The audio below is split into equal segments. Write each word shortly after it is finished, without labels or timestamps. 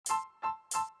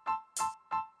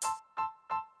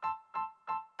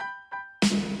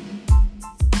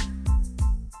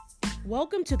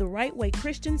Welcome to the Right Way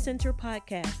Christian Center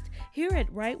podcast. Here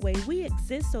at Right Way, we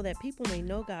exist so that people may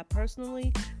know God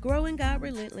personally, grow in God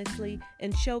relentlessly,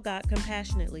 and show God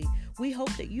compassionately. We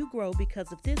hope that you grow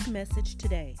because of this message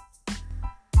today.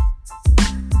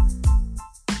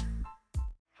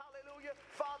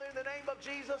 In the name of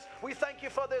Jesus, we thank you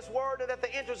for this word, and that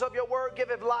the entrance of your word give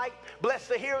it light. Bless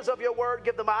the hearers of your word.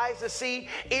 Give them eyes to see,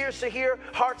 ears to hear,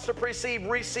 hearts to perceive,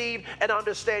 receive, and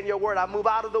understand your word. I move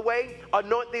out of the way.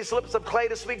 Anoint these lips of clay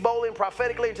to speak boldly and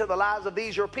prophetically into the lives of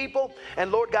these your people.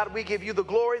 And Lord God, we give you the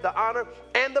glory, the honor,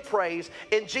 and the praise.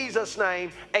 In Jesus'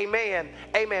 name, amen.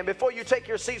 Amen. Before you take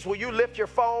your seats, will you lift your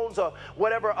phones or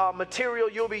whatever material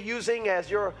you'll be using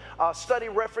as your study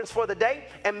reference for the day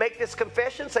and make this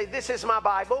confession. Say, this is my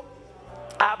Bible.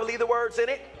 I believe the words in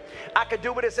it. I can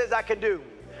do what it says I can do.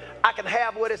 I can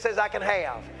have what it says I can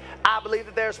have. I believe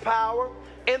that there's power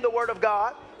in the Word of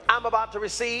God. I'm about to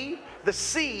receive the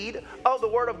seed of the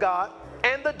Word of God,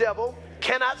 and the devil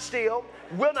cannot steal,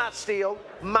 will not steal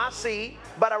my seed,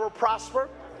 but I will prosper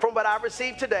from what I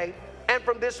received today. And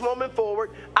from this moment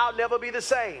forward, I'll never be the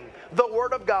same. The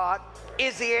Word of God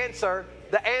is the answer.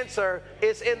 The answer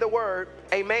is in the Word.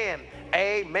 Amen.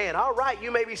 Amen. All right,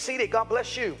 you may be seated. God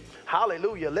bless you.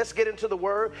 Hallelujah. Let's get into the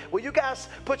word. Will you guys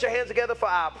put your hands together for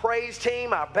our praise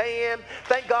team, our band?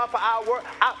 Thank God for our work.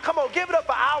 Come on, give it up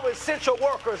for our essential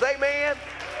workers. Amen.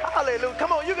 Hallelujah.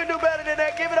 Come on, you can do better than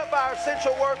that. Give it up for our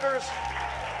essential workers.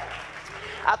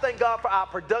 I thank God for our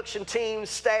production team,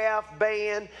 staff,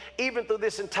 band. Even through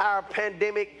this entire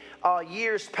pandemic,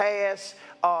 years past,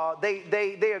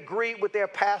 they agreed with their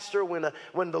pastor when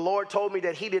the Lord told me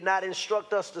that he did not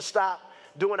instruct us to stop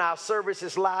doing our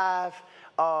services live.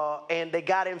 And they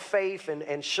got in faith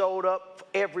and showed up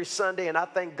every Sunday, and I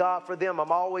thank God for them.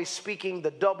 I'm always speaking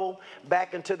the double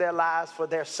back into their lives for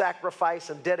their sacrifice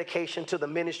and dedication to the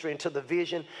ministry and to the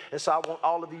vision. And so I want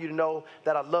all of you to know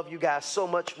that I love you guys so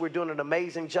much. We're doing an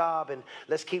amazing job, and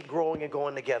let's keep growing and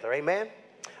going together. Amen.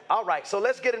 All right, so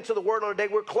let's get into the word on the day.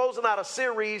 We're closing out a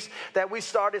series that we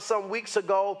started some weeks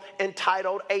ago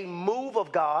entitled A Move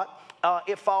of God.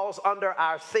 It falls under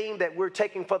our theme that we're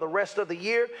taking for the rest of the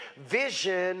year,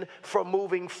 vision for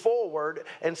moving forward.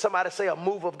 And somebody say a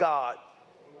move of God.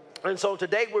 And so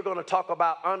today we're going to talk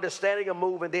about understanding a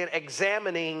move and then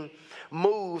examining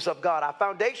moves of God. Our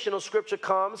foundational scripture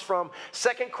comes from 2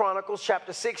 Chronicles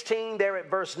chapter 16, there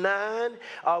at verse 9.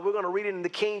 We're going to read it in the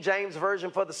King James Version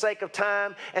for the sake of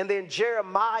time. And then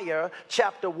Jeremiah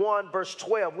chapter 1, verse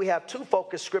 12. We have two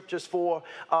focus scriptures for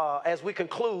as we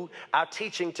conclude our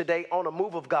teaching today on a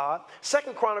move of God.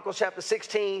 2 Chronicles chapter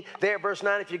 16, there at verse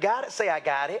 9. If you got it, say I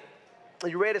got it. Are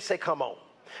you ready? Say come on.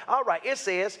 All right, it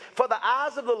says, for the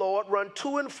eyes of the Lord run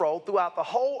to and fro throughout the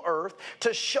whole earth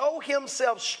to show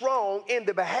himself strong in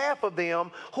the behalf of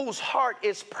them whose heart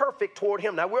is perfect toward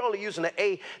him. Now, we're only using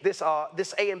this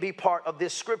A and B part of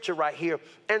this scripture right here.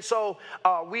 And so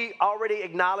we already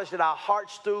acknowledged that our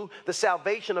hearts through the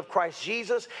salvation of Christ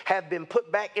Jesus have been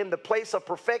put back in the place of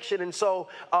perfection. And so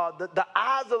the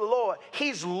eyes of the Lord,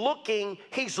 he's looking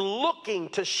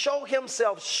to show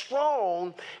himself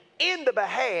strong in the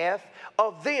behalf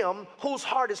of them whose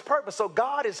heart is perfect. So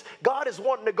God is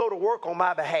wanting to go to work on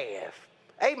my behalf.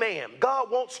 Amen.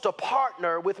 God wants to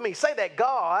partner with me. Say that.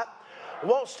 God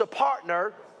wants to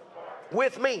partner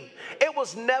with me. It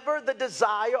was never the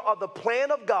desire or the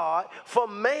plan of God for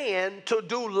man to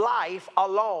do life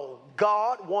alone.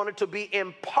 God wanted to be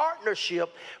in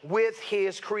partnership with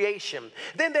his creation.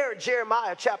 Then there at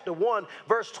Jeremiah chapter 1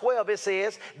 verse 12 it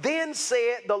says, then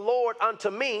said the Lord unto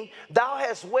me, thou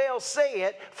hast well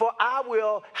said, for I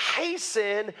will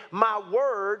hasten my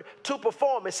word to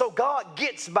perform it. So God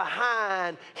gets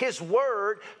behind his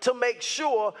word to make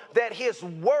sure that his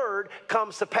word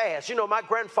comes to pass. You know, my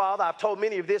grandfather, I've told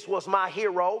many of this, was my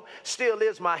hero, still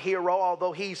is my hero,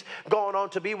 although he's gone on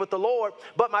to be with the Lord.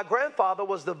 But my grandfather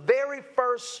was the very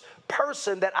first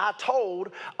person that I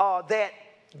told that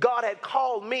God had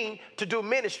called me to do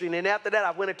ministry. And then after that,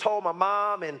 I went and told my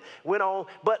mom and went on.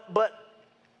 But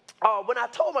when I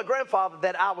told my grandfather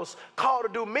that I was called to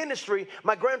do ministry,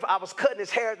 I was cutting his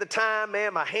hair at the time,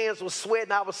 man. My hands were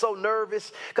sweating. I was so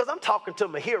nervous because I'm talking to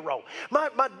my hero.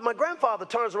 My grandfather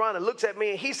turns around and looks at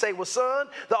me and he say, well, son,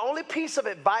 the only piece of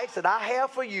advice that I have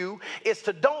for you is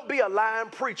to don't be a lying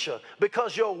preacher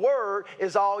because your word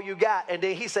is all you got. And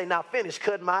then he say, now finish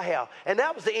cutting my hair. And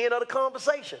that was the end of the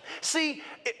conversation. See,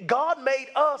 God made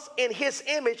us in his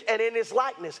image and in his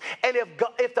likeness. And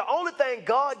if the only thing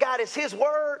God got is his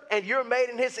word, and you're made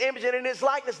in his image and in his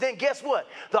likeness, then guess what?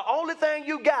 The only thing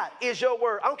you got is your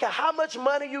word. I don't care how much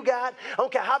money you got. I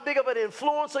don't care how big of an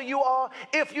influencer you are.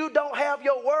 If you don't have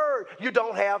your word, you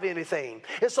don't have anything.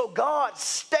 And so God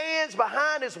stands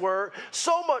behind his word,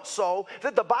 so much so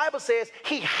that the Bible says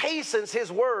he hastens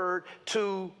his word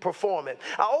to perform it.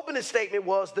 Our opening statement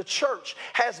was the church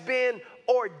has been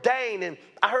ordained. And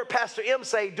I heard Pastor M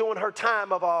say during her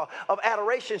time of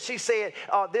adoration, she said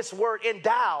this word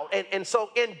endowed. And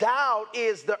so endowed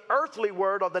is the earthly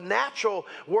word or the natural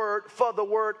word for the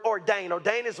word ordained.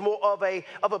 Ordained is more of a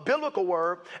biblical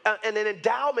word. And an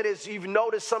endowment is, you've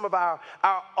noticed some of our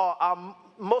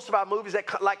most of our movies that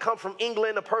come from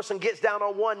England, a person gets down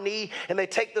on one knee and they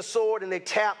take the sword and they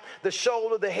tap the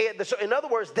shoulder, the head. In other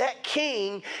words, that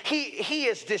king, he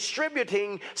is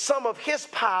distributing some of his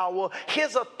power,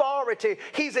 his authority.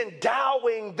 He's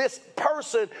endowing this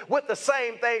person with the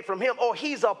same thing from him, or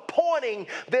he's appointing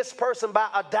this person by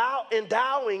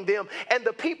endowing them. And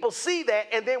the people see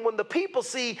that, and then when the people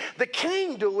see the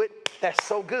king do it, that's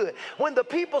so good. When the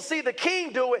people see the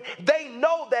king do it, they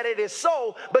know that it is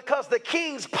so because the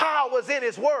king's power is in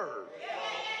his word.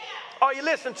 Are you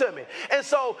listening to me? And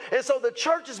so the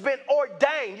church has been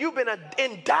ordained. You've been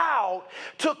endowed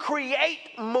to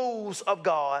create moves of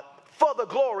God for the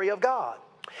glory of God.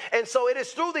 And so it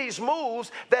is through these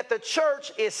moves that the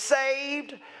church is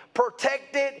saved,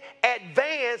 protected,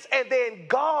 advanced, and then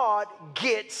God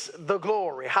gets the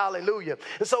glory. Hallelujah.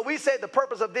 And so we said the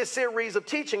purpose of this series of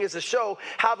teaching is to show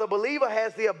how the believer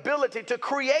has the ability to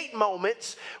create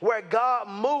moments where God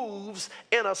moves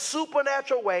in a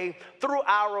supernatural way through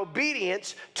our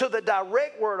obedience to the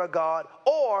direct word of God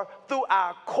or through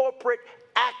our corporate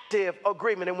active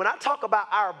agreement. And when I talk about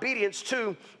our obedience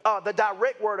to the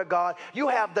direct word of God, you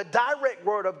have the direct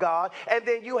word of God, and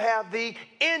then you have the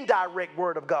indirect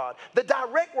word of God. The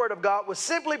direct word of God would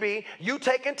simply be you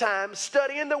taking time,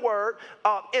 studying the word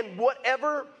in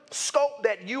whatever scope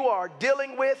that you are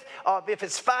dealing with, if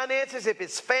it's finances, if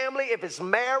it's family, if it's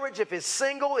marriage, if it's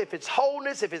single, if it's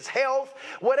wholeness, if it's health,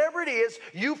 whatever it is,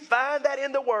 you find that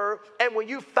in the word. And when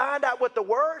you find out what the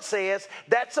word says,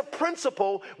 that's a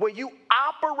principle. When you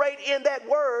operate in that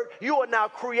word, you are now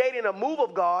creating a move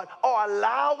of God or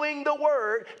allowing the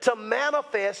word to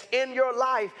manifest in your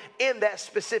life in that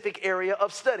specific area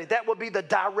of study. That would be the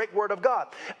direct word of God.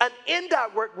 An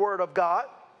indirect word of God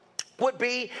would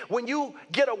be when you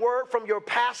get a word from your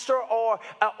pastor or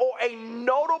a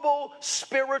notable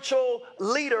spiritual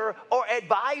leader or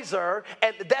advisor,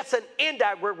 and that's an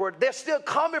indirect word. They're still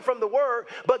coming from the word,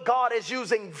 but God is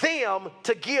using them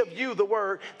to give you the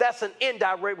word. That's an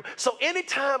indirect word. So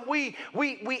anytime we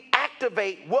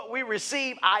activate what we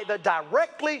receive either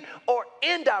directly or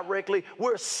indirectly,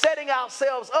 we're setting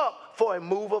ourselves up for a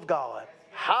move of God.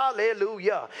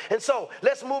 Hallelujah. And so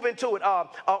let's move into it.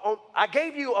 I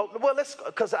gave you,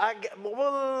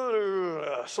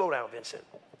 slow down, Vincent.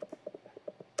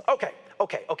 Okay.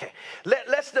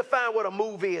 Let's define what a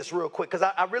move is real quick, because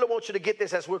I really want you to get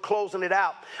this as we're closing it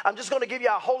out. I'm just going to give you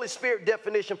a Holy Spirit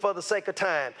definition for the sake of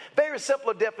time. Very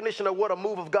simple definition of what a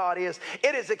move of God is.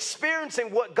 It is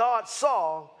experiencing what God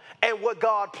saw and what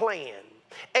God planned.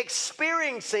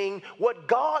 Experiencing what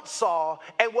God saw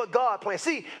and what God planned.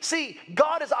 See,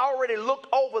 God has already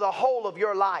looked over the whole of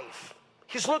your life.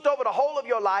 He's looked over the whole of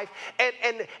your life,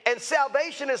 and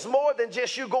salvation is more than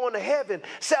just you going to heaven.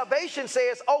 Salvation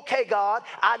says, okay, God,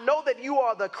 I know that you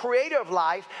are the creator of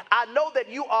life. I know that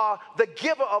you are the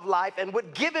giver of life, and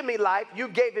with giving me life,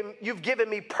 you've given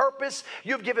me purpose,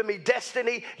 you've given me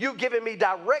destiny, you've given me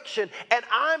direction, and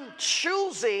I'm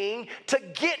choosing to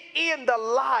get in the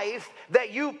life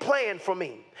that you planned for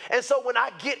me. And so when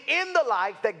I get in the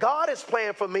life that God has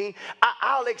planned for me,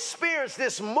 I'll experience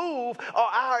this move, or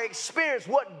I'll experience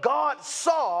what God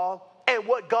saw and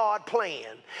what God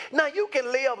planned. Now you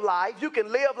can live life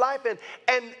and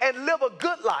live a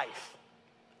good life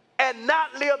and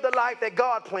not live the life that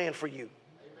God planned for you. Amen.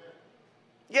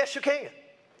 Yes, you can.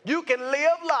 You can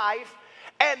live life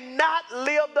and not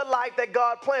live the life that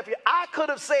God planned for you. I could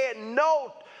have said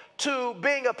no to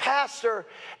being a pastor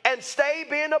and stay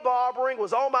being a barbering.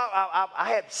 I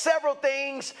had several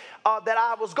things that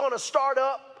I was going to start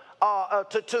up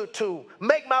to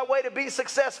make my way to be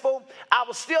successful. I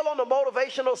was still on the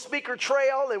motivational speaker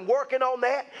trail and working on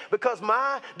that, because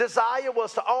my desire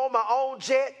was to own my own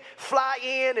jet, fly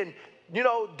in and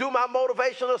do my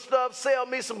motivational stuff, sell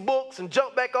me some books and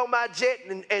jump back on my jet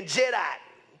and jet out.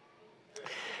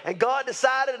 And God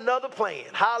decided another plan.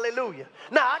 Hallelujah.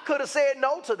 Now, I could have said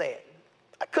no to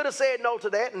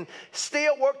that. And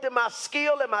still worked in my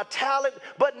skill and my talent,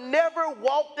 but never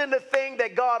walked in the thing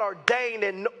that God ordained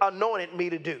and anointed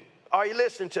me to do. Are you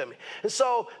listening to me? And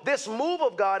so this move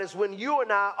of God is when you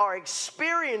and I are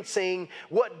experiencing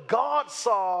what God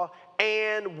saw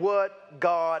and what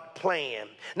God planned.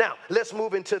 Now, let's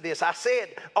move into this. I said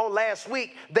on last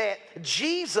week that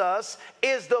Jesus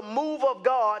is the move of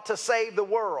God to save the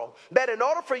world. That in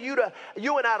order for you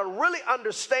and I to really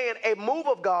understand a move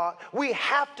of God, we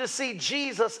have to see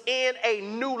Jesus in a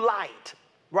new light,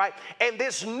 right? And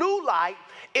this new light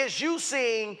is you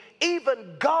seeing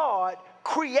even God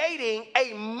creating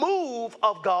a move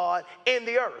of God in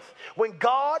the earth. When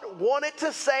God wanted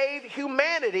to save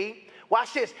humanity,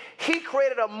 watch this, he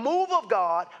created a move of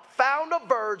God, found a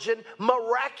virgin,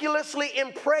 miraculously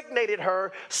impregnated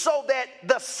her so that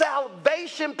the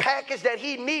salvation package that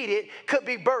he needed could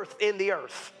be birthed in the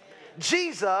earth.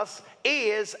 Jesus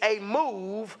is a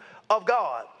move of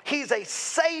God. He's a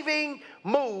saving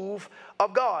move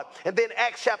of God. And then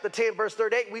Acts chapter 10 verse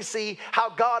 38, we see how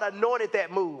God anointed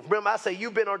that move. Remember, I say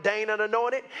you've been ordained and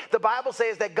anointed. The Bible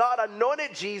says that God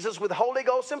anointed Jesus with Holy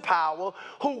Ghost and power,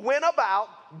 who went about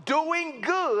doing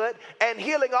good and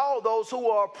healing all those who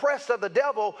were oppressed of the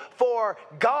devil, for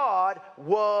God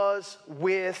was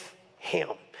with him.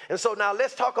 And so now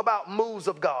let's talk about moves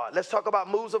of God. Let's talk about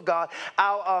moves of God.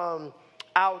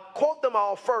 I'll quote them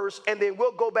all first, and then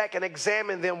we'll go back and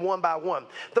examine them one by one.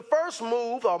 The first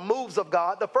move, or moves of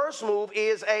God, the first move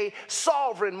is a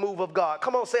sovereign move of God.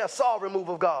 Come on, say a sovereign move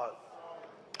of God.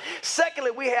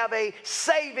 Secondly, we have a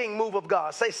saving move of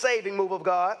God. Say saving move of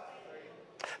God.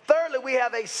 Thirdly, we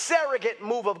have a surrogate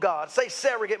move of God. Say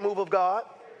surrogate move of God.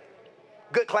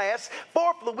 Good class.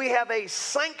 Fourthly, we have a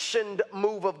sanctioned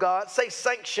move of God. Say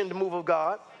sanctioned move of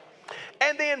God.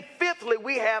 And then fifthly,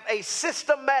 we have a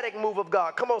systematic move of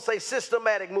God. Come on, say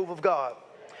systematic move of God.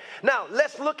 Now,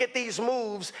 let's look at these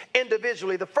moves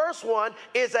individually. The first one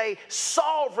is a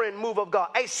sovereign move of God.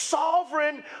 A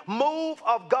sovereign move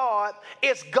of God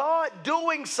is God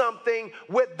doing something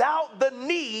without the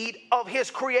need of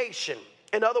his creation.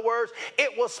 In other words,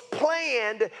 it was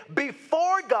planned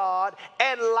before God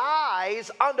and lies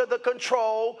under the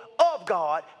control of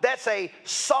God. That's a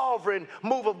sovereign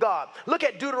move of God. Look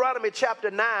at Deuteronomy chapter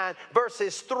 9,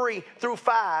 verses 3 through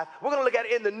 5. We're going to look at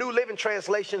it in the New Living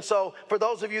Translation. So for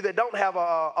those of you that don't have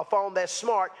a phone that's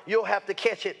smart, you'll have to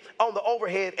catch it on the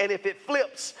overhead. And if it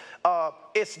flips,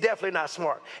 it's definitely not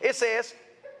smart. It says,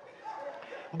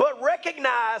 "But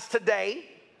recognize today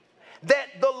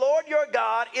that the Lord your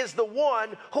God is the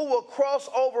one who will cross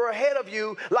over ahead of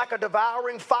you like a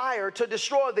devouring fire to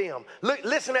destroy them."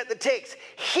 Listen at the text.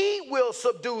 He will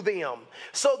subdue them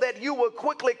so that you will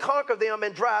quickly conquer them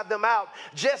and drive them out,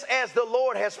 just as the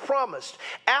Lord has promised.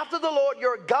 After the Lord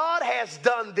your God has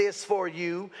done this for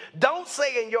you, don't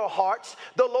say in your hearts,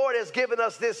 "The Lord has given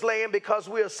us this land because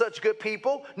we are such good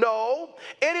people." No,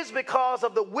 it is because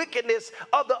of the wickedness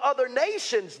of the other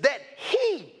nations that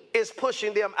he is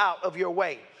pushing them out of your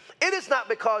way. It is not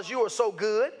because you are so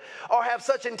good or have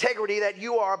such integrity that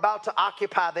you are about to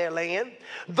occupy their land.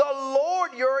 The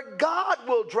Lord your God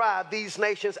will drive these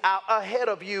nations out ahead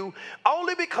of you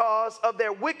only because of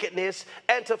their wickedness,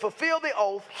 and to fulfill the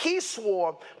oath he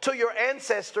swore to your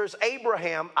ancestors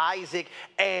Abraham, Isaac,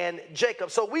 and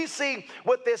Jacob. So we see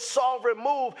with this sovereign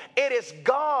move, it is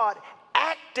God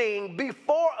acting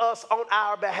before us on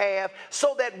our behalf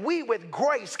so that we with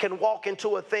grace can walk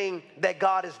into a thing that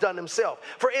God has done himself.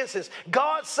 For instance,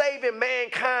 God saving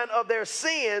mankind of their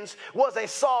sins was a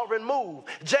sovereign move.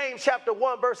 James chapter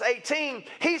 1 verse 18,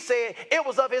 he said it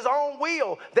was of his own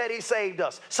will that he saved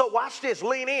us. So watch this,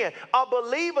 lean in. A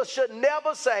believer should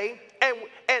never say, and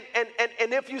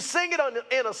if you sing it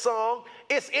in a song,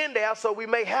 it's in there, so we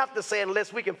may have to say it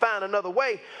unless we can find another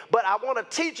way. But I want to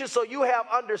teach you so you have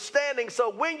understanding, so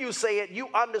when you say it, you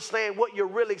understand what you're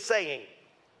really saying.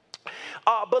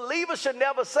 Believers should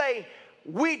never say,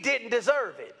 "We didn't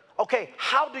deserve it." Okay,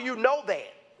 how do you know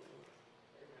that?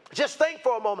 Just think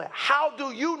for a moment. How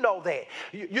do you know that?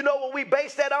 You know what we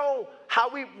base that on?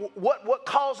 What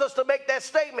caused us to make that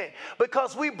statement?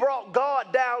 Because we brought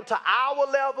God down to our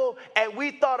level and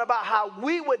we thought about how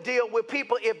we would deal with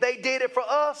people if they did it for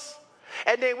us.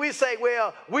 And then we say,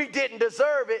 well, we didn't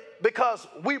deserve it because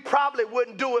we probably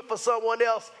wouldn't do it for someone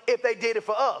else if they did it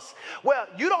for us. Well,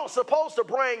 you don't supposed to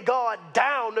bring God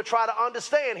down to try to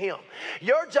understand him.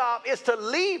 Your job is to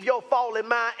leave your fallen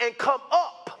mind and come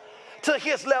up to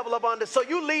his level of understanding. So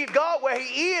you leave God where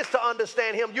he is to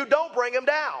understand him. You don't bring him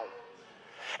down.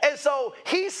 And so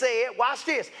he said, watch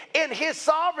this, in his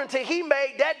sovereignty, he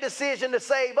made that decision to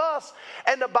save us.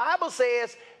 And the Bible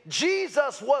says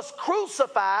Jesus was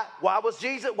crucified. Why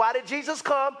did Jesus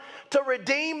come? To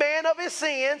redeem man of his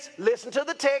sins. Listen to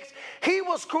the text. He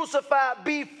was crucified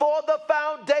before the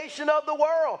foundation of the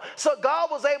world. So God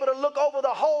was able to look over the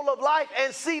whole of life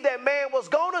and see that man was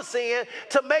going to sin,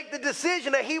 to make the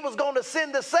decision that he was going to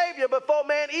send the Savior before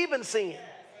man even sinned.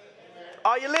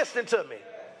 Are you listening to me?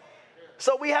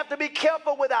 So we have to be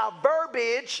careful with our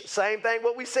verbiage. Same thing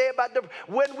what we say about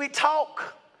when we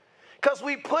talk. Because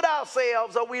we put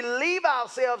ourselves, or we leave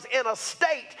ourselves in a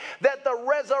state that the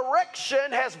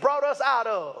resurrection has brought us out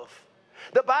of.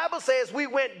 The Bible says we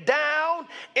went down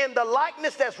in the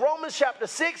likeness, that's Romans chapter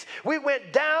 6. We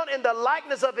went down in the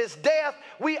likeness of his death.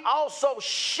 We also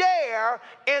share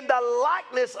in the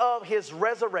likeness of his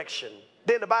resurrection.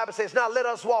 Then the Bible says, now let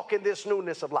us walk in this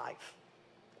newness of life.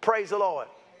 Praise the Lord.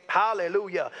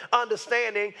 Hallelujah.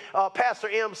 Understanding Pastor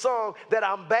M's song that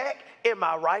I'm back in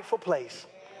my rightful place.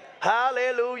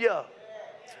 Hallelujah.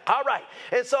 All right.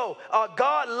 And so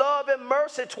God's love and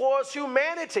mercy towards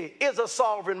humanity is a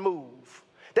sovereign move.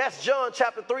 That's John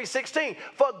chapter 3:16.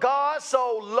 For God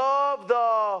so loved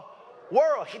the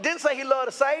world. He didn't say he loved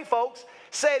to save folks.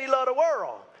 Said he loved the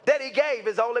world. That he gave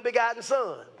his only begotten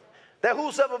son. That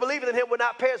whosoever believeth in him will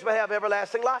not perish but have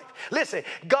everlasting life. Listen,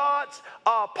 God's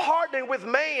partnering with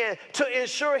man to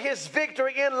ensure his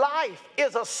victory in life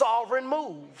is a sovereign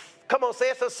move. Come on, say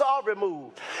it's a sovereign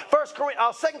move.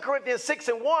 2 Corinthians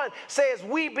 6:1 says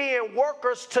we being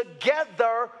workers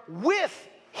together with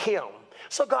him.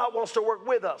 So God wants to work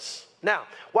with us. Now,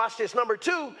 watch this. Number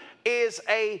 2 is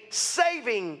a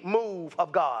saving move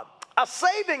of God. A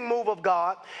saving move of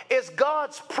God is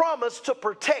God's promise to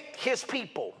protect his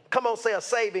people. Come on, say a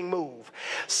saving move.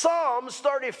 Psalms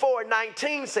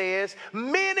 34:19 says,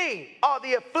 many are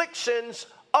the afflictions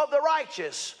of the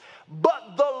righteous,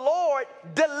 but the Lord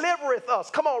delivereth us.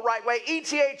 Come on, right way.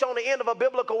 ETH on the end of a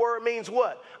biblical word means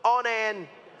what? On an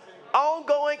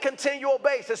ongoing, continual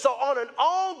basis. So on an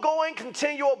ongoing,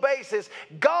 continual basis,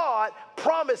 God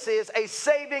promises a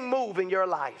saving move in your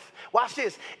life. Watch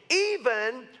this.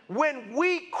 Even when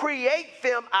we create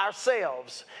them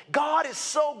ourselves, God is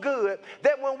so good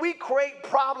that when we create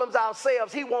problems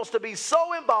ourselves, he wants to be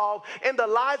so involved in the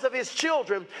lives of his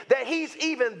children that he's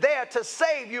even there to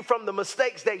save you from the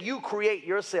mistakes that you create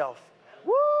yourself.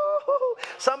 Woo!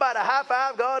 Somebody high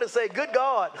five God and say, good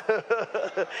God.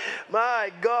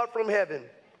 My God from heaven.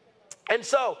 And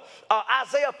so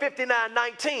Isaiah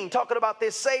 59:19, talking about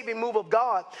this saving move of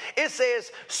God, it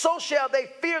says, so shall they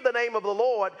fear the name of the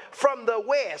Lord from the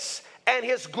west, and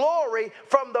his glory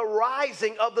from the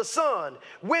rising of the sun.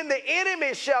 When the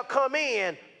enemy shall come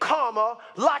in,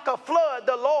 like a flood,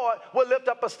 the Lord will lift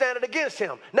up a standard against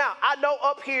him. Now, I know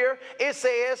up here it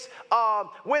says,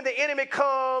 when the enemy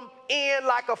come in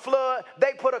like a flood,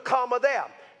 they put a comma there.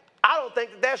 I don't think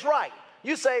that's right.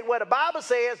 You say, well, the Bible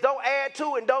says don't add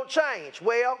to and don't change.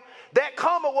 Well, that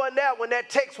comma wasn't there when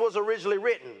that text was originally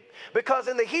written. Because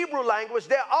in the Hebrew language,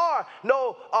 there are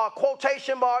no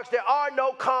quotation marks, there are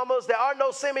no commas, there are no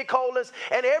semicolons,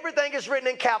 and everything is written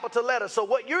in capital letters. So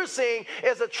what you're seeing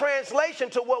is a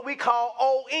translation to what we call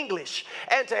Old English.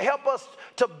 And to help us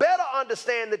to better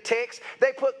understand the text,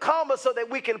 they put commas so that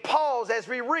we can pause as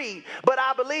we read. But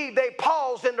I believe they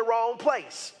paused in the wrong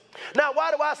place. Now,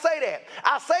 why do I say that?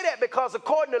 I say that because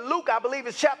according to Luke, I believe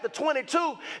it's chapter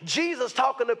 22, Jesus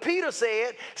talking to Peter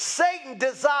said, Satan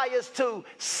desires to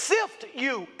sift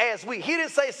you as wheat. He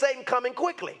didn't say Satan coming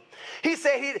quickly. He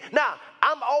said, now,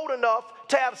 I'm old enough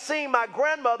to have seen my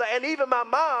grandmother and even my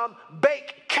mom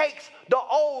bake cakes the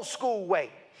old school way.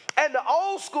 And the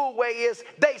old school way is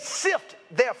they sift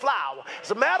their flour.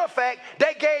 As a matter of fact,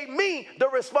 they gave me the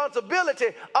responsibility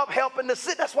of helping to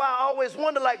sift. That's why I always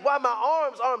wonder, like, why my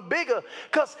arms aren't bigger.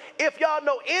 Because if y'all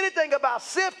know anything about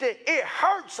sifting, it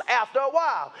hurts after a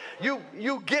while.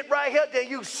 You get right here, then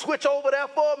you switch over there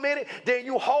for a minute, then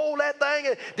you hold that thing,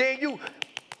 and then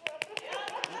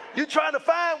you're trying to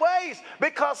find ways,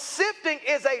 because sifting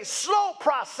is a slow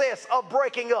process of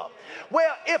breaking up.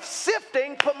 Well, if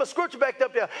sifting, put my scripture back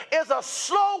up there, is a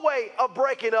slow way of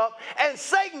breaking up, and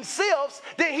Satan sifts,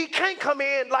 then he can't come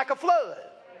in like a flood.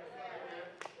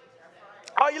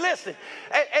 Are you listening?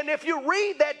 And if you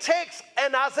read that text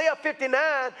in Isaiah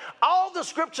 59, all the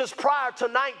scriptures prior to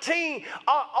 19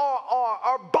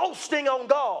 are boasting on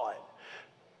God.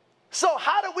 So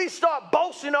how do we start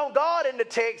boasting on God in the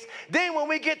text? Then when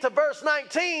we get to verse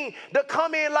 19, to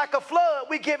come in like a flood,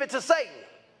 we give it to Satan.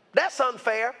 That's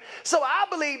unfair. So I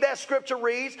believe that scripture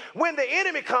reads, when the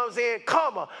enemy comes in,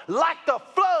 like the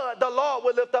flood, the Lord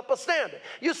will lift up a standard.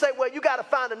 You say, well, you got to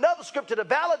find another scripture to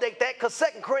validate that, because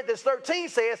 2 Corinthians 13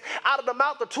 says, out of the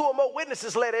mouth of 2 or more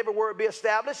witnesses, let every word be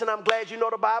established. And I'm glad you know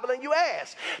the Bible and you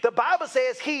ask. The Bible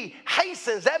says he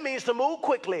hastens. That means to move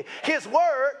quickly. His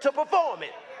word to perform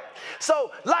it.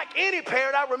 So like any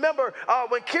parent, I remember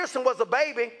when Kirsten was a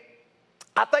baby,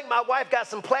 I think my wife got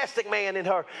some Plastic Man in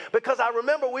her, because I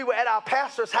remember we were at our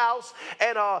pastor's house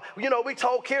and, we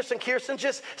told Kirsten,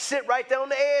 just sit right there on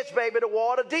the edge, baby, the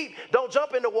water deep. Don't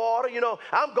jump in the water.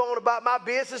 I'm going about my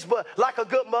business, but like a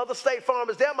good mother, State Farm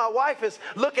is there. My wife is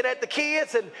looking at the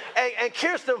kids and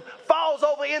Kirsten falls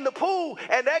over in the pool,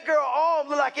 and that girl's arm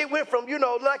looked like it went from,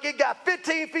 like it got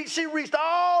 15 feet. She reached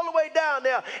all the way down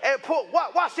there and pulled.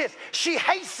 Watch this. She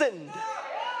hastened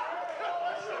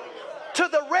to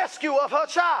the rescue of her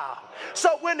child.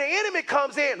 So when the enemy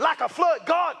comes in like a flood,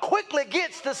 God quickly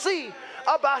gets to see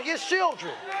about his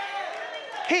children.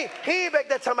 He ain't back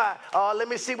there talking about, let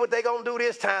me see what they're going to do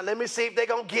this time. Let me see if they're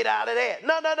going to get out of that.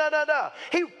 No.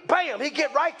 He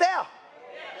get right there.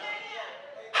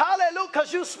 Hallelujah,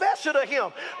 because you special to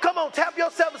him. Come on, tap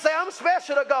yourself and say, I'm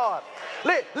special to God.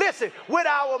 Listen, with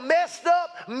our messed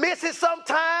up, missing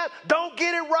sometime, don't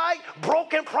get it right,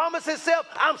 broken promises self,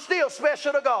 I'm still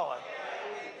special to God.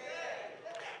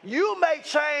 You may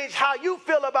change how you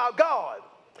feel about God,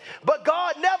 but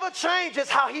God never changes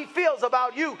how he feels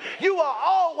about you. You are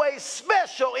always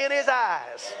special in his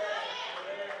eyes.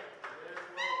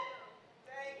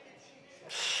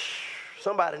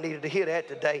 Somebody needed to hear that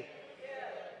today.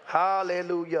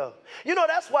 Hallelujah.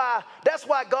 That's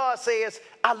why God says,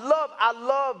 I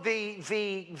love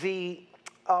the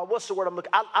what's the word I'm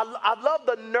looking? I love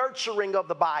the nurturing of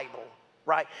the Bible.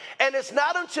 Right? And it's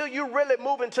not until you really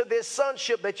move into this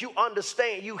sonship that you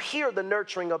understand, you hear the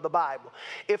nurturing of the Bible.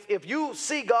 If you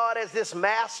see God as this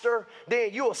master,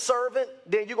 then you're a servant,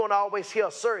 then you're going to always hear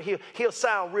a servant. He'll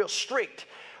sound real strict.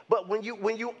 But when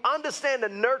you understand the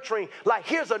nurturing, like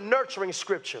here's a nurturing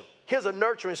scripture.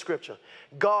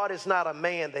 God is not a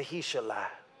man that he should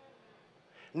lie,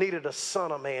 neither the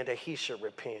son of man that he should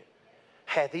repent.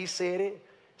 Hath he said it?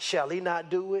 Shall he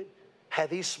not do it? Hath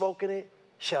he spoken it?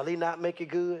 Shall he not make it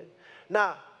good?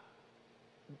 Now,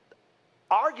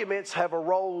 arguments have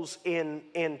arose in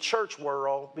church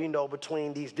world,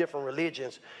 between these different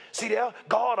religions. See there,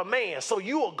 God a man, so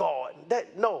you a God.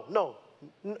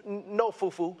 No,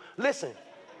 foo-foo. Listen,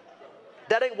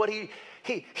 that ain't what he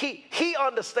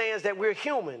understands that we're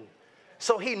human.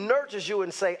 So he nurtures you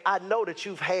and say, I know that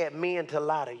you've had men to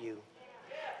lie to you.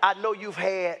 I know you've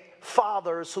had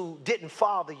fathers who didn't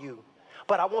father you.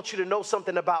 But I want you to know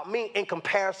something about me in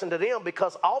comparison to them,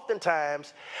 because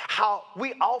oftentimes how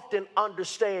we often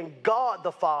understand God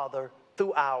the Father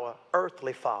through our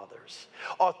earthly fathers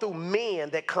or through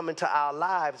men that come into our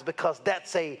lives, because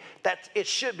it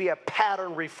should be a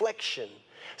pattern reflection.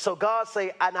 So God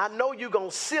say, and I know you're going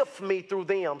to sift me through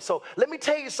them. So let me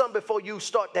tell you something before you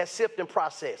start that sifting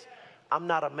process. I'm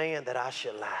not a man that I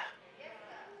should lie.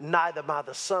 Neither am I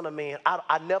the son of man.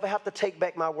 I never have to take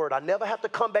back my word. I never have to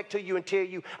come back to you and tell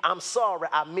you, I'm sorry,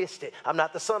 I missed it. I'm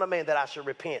not the son of man that I should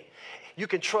repent. You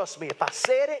can trust me. If I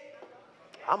said it,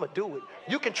 I'm going to do it.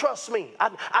 You can trust me.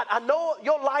 I know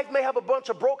your life may have a bunch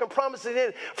of broken promises in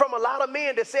it from a lot of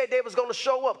men that said they was going to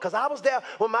show up. Because I was there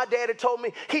when my daddy told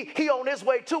me he on his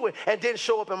way to it and didn't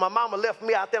show up. And my mama left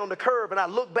me out there on the curb. And I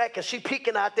looked back and she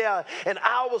peeking out there. And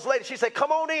hours later, she said,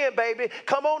 come on in, baby.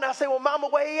 Come on. I said, well, mama,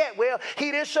 where he at? Well,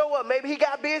 he didn't show up. Maybe he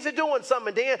got busy doing something.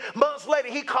 And then months later,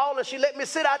 he called and she let me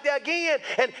sit out there again.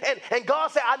 And God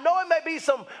said, I know it may be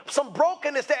some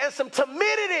brokenness there and some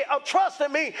timidity of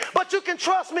trusting me. But you can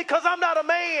trust me because I'm not a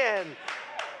man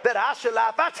that I should lie.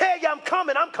 If I tell you I'm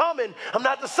coming, I'm coming. I'm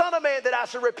not the son of man that I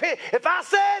should repent. If I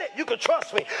said it, you can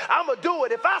trust me. I'm going to do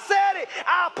it. If I said it,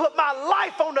 I'll put my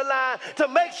life on the line to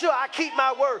make sure I keep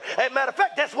my word. As a matter of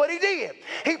fact, that's what he did.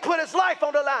 He put his life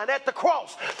on the line at the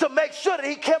cross to make sure that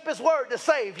he kept his word to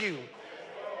save you.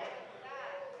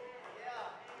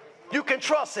 You can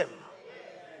trust him.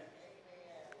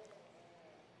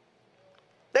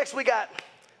 Next, we got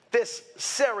this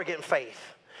surrogate faith.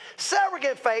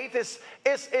 Surrogate faith is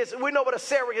we know what a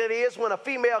surrogate is. When a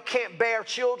female can't bear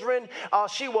children,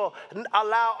 she will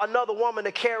allow another woman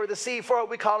to carry the seed for her.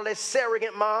 We call it a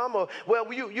surrogate mom. Or,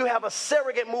 well, you have a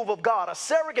surrogate move of God. A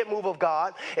surrogate move of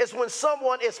God is when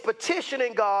someone is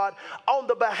petitioning God on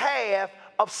the behalf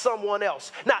of someone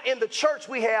else. Now, in the church,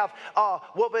 we have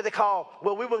what they call,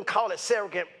 well, we wouldn't call it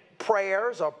surrogate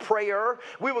prayers or prayer.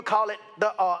 We would call it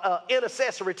the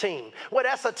intercessory team. Well,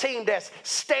 that's a team that's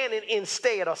standing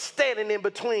instead or standing in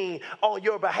between on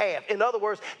your behalf. In other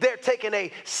words, they're taking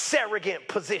a surrogate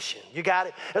position. You got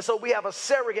it? And so we have a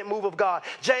surrogate move of God.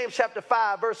 James chapter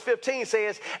 5 verse 15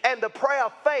 says, and the prayer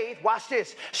of faith, watch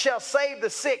this, shall save the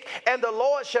sick, and the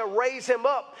Lord shall raise him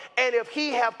up. And if he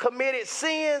have committed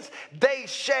sins, they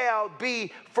shall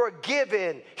be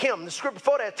forgiven him. The scripture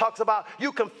before that talks about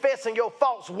you confessing your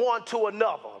faults one to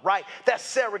another, right? That's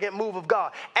surrogate move of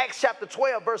God. Acts chapter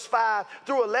 12 verse 5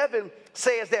 through 11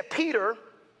 says that Peter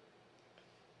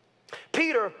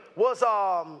was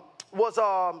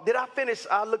did I finish?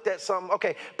 I looked at something.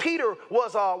 Okay, Peter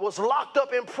was locked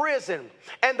up in prison,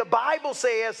 and the Bible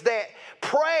says that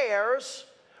prayers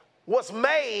was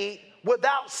made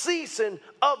without ceasing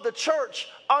of the church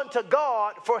unto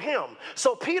God for him.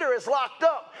 So Peter is locked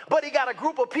up, but he got a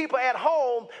group of people at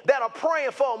home that are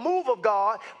praying for a move of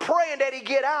God, praying that he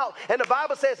get out. And the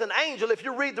Bible says an angel, if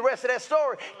you read the rest of that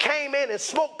story, came in and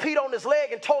smoked Peter on his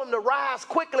leg and told him to rise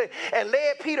quickly and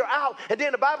led Peter out. And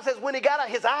then the Bible says when he got out,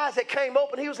 his eyes had came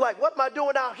open. He was like, what am I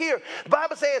doing out here? The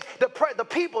Bible says the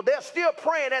people, they're still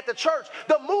praying at the church.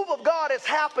 The move of God has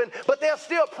happened, but they're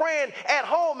still praying at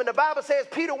home. And the Bible says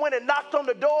Peter went and knocked on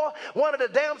the door. One of the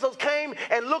damsels came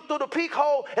and looked through the peek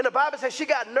hole, and the Bible says she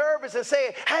got nervous and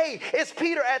said, hey, it's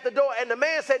Peter at the door. And the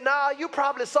man said, nah, you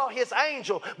probably saw his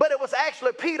angel, but it was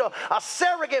actually Peter. A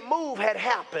surrogate move had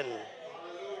happened.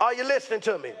 Are you listening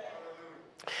to me?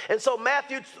 And so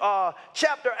Matthew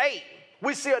chapter 8,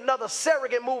 we see another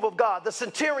surrogate move of God. The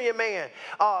centurion man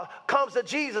comes to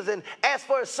Jesus and asks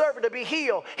for his servant to be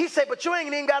healed. He said, but you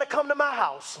ain't even got to come to my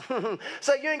house.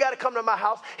 So you ain't got to come to my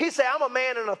house. He said, I'm a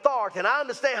man in authority, and I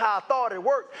understand how authority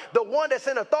works. The one that's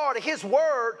in authority, his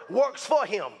word works for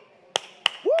him.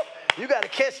 Woo! You got to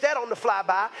catch that on the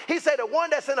flyby. He said the one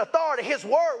that's in authority, his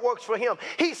word works for him.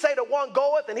 He said the one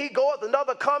goeth and he goeth,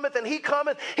 another cometh and he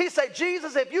cometh. He said,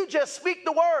 Jesus, if you just speak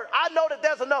the word, I know that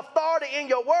there's enough authority in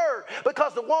your word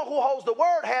because the one who holds the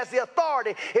word has the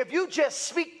authority. If you just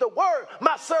speak the word,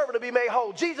 my servant will be made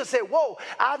whole. Jesus said, whoa,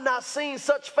 I've not seen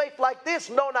such faith like this.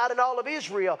 No, not in all of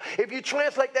Israel. If you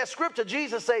translate that scripture,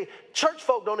 Jesus said, church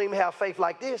folk don't even have faith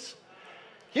like this.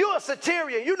 You're a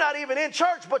centurion. You're not even in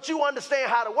church, but you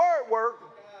understand how the word works.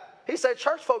 He said,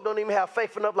 church folk don't even have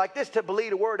faith enough like this to believe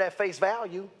the word at face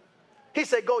value. He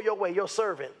said, go your way. Your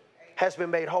servant has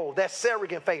been made whole. That's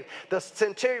surrogate faith. The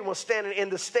centurion was standing in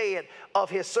the stead of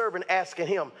his servant, asking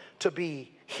him to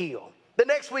be healed. The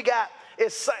next we got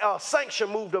is a sanction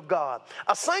move of God.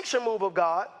 A sanction move of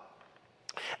God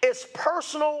is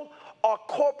personal or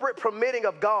corporate permitting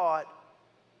of God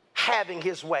having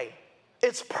his way.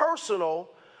 It's personal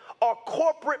or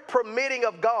corporate permitting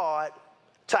of God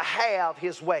to have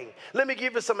his way. Let me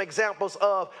give you some examples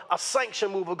of a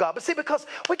sanction move of God. But see, because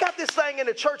we got this thing in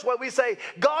the church where we say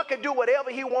God can do whatever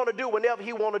he want to do whenever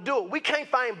he want to do it. We can't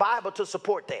find Bible to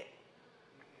support that.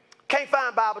 Can't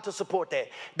find Bible to support that.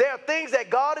 There are things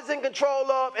that God is in control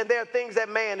of, and there are things that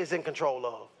man is in control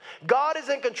of. God is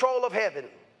in control of heaven.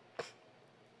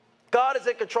 God is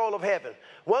in control of heaven.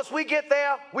 Once we get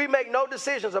there, we make no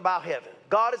decisions about heaven.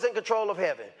 God is in control of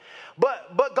heaven.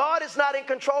 But God is not in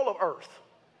control of earth.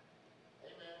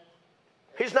 Amen.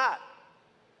 He's not.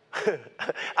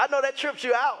 I know that trips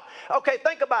you out. Okay,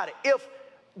 think about it. If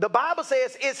the Bible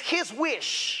says it's his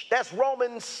wish, that's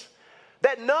Romans,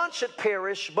 that none should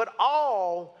perish, but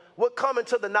all would come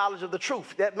into the knowledge of the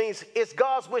truth. That means it's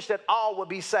God's wish that all would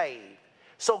be saved.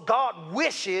 So God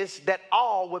wishes that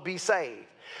all would be saved.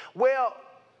 Well,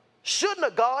 shouldn't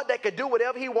a God that could do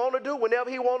whatever he want to do whenever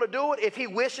he want to do it, if he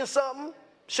wishing something,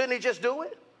 shouldn't he just do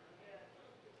it?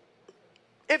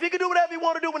 If he could do whatever he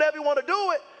want to do whenever he want to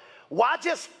do it, why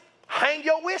just hang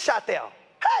your wish out there?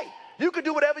 Hey, you can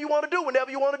do whatever you want to do whenever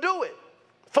you want to do it.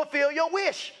 Fulfill your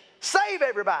wish. Save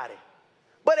everybody.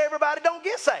 But everybody don't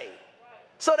get saved.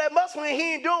 So that must mean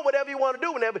he ain't doing whatever he want to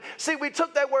do whenever. See, we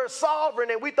took that word sovereign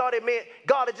and we thought it meant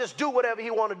God to just do whatever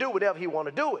he want to do whenever he want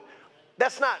to do it.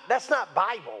 That's not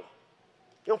Bible.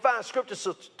 You don't find scriptures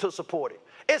to support it.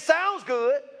 It sounds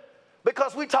good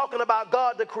because we're talking about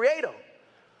God the creator,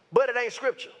 but it ain't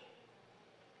scripture.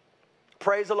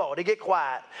 Praise the Lord. They get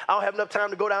quiet. I don't have enough time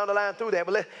to go down the line through that,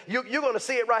 but you're going to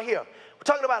see it right here. We're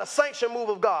talking about a sanction move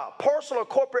of God, personal or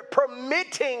corporate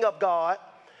permitting of God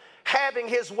having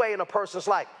his way in a person's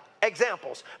life.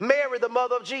 Examples: Mary, the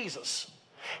mother of Jesus.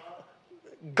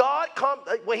 God comes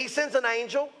when he sends an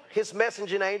angel, his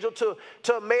messengering angel,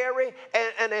 to Mary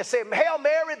and they say, Hail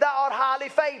Mary, thou art highly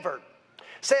favored.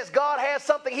 Says God has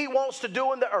something he wants to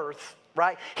do in the earth.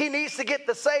 right? He needs to get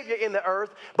the Savior in the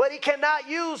earth, but he cannot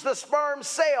use the sperm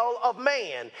cell of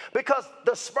man because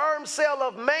the sperm cell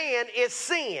of man is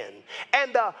sin,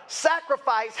 and the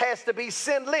sacrifice has to be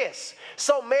sinless.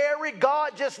 So Mary,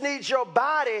 God just needs your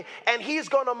body, and he's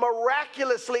going to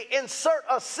miraculously insert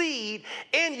a seed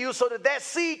in you so that that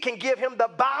seed can give him the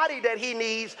body that he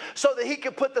needs so that he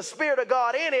can put the Spirit of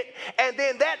God in it, and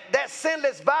then that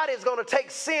sinless body is going to take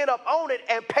sin up on it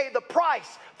and pay the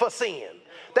price for sin.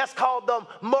 That's called the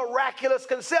miraculous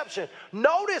conception.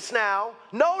 Notice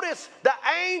the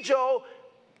angel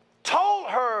told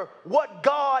her what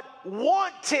God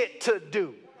wanted to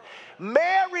do.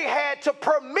 Mary had to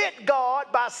permit God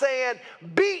by saying,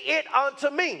 be it unto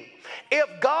me.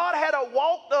 If God had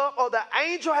walked up, or the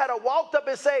angel had walked up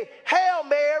and say, Hail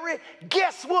Mary,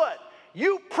 guess what?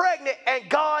 You pregnant, and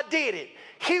God did it.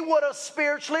 He would have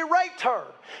spiritually raped her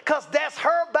because that's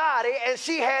her body, and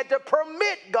she had to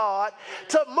permit God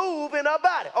to move in her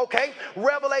body. Okay,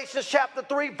 Revelation chapter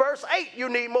 3, verse 8, you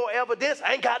need more evidence.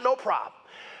 I ain't got no problem.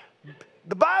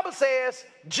 The Bible says,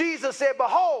 Jesus said,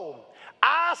 behold,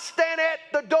 I stand at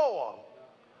the door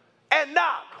and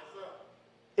knock.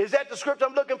 Is that the scripture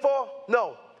I'm looking for?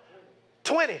 No.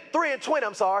 3 and 20,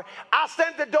 I'm sorry. I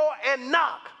stand at the door and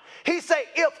knock. He said,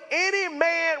 if any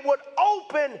man would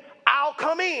open, I'll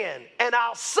come in and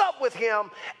I'll sup with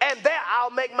him, and there I'll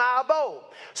make my abode.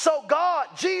 So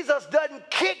Jesus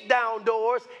doesn't kick down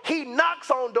doors. He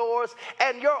knocks on doors,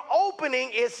 and your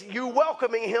opening is you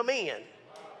welcoming him in.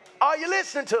 Are you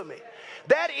listening to me?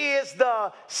 That is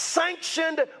the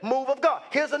sanctioned move of God.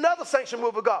 Here's another sanctioned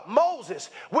move of God. Moses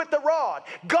with the rod.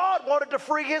 God wanted to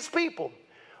free his people.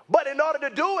 But in order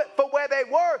to do it for where they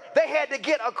were, they had to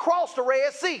get across the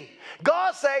Red Sea.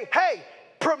 God say, hey,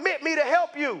 permit me to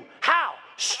help you. How?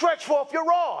 Stretch forth your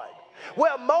rod.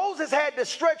 Well, Moses had to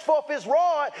stretch forth his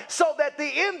rod so that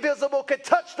the invisible could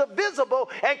touch the visible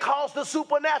and cause the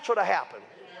supernatural to happen.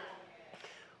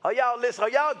 Are y'all listening?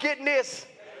 Are y'all getting this?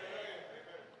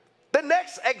 The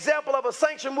next example of a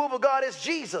sanctioned move of God is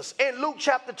Jesus in Luke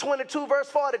chapter 22, verse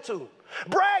 42.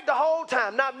 Brag the whole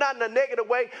time, not in a negative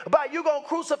way, about you're going to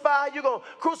crucify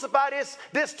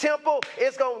this temple.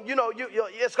 It's going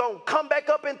it's going to come back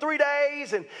up in 3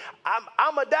 days, and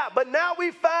I'm going to die. But now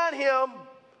we find him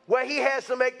where he has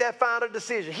to make that final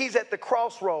decision. He's at the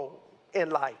crossroad in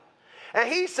life.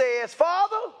 And he says,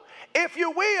 Father, if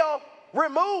you will,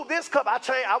 remove this cup.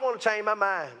 I want to change my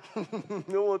mind. I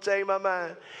want to change my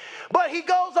mind. But he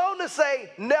goes on to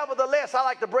say, nevertheless. I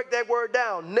like to break that word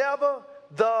down.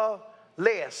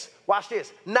 Nevertheless. Watch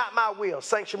this. Not my will,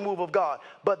 sanctioned move of God,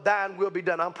 but thine will be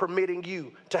done. I'm permitting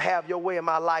you to have your way in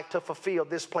my life to fulfill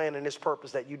this plan and this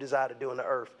purpose that you desire to do in the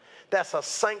earth. That's a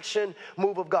sanctioned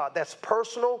move of God. That's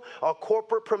personal or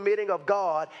corporate permitting of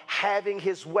God having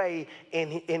his way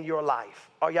in your life.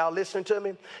 Are y'all listening to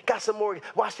me? Got some more.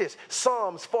 Watch this.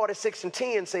 Psalms 46 and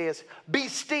 10 says, be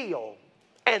still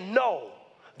and know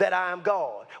that I am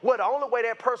God. Well, the only way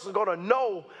that person's going to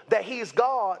know that he's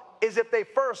God is if they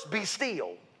first be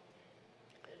still.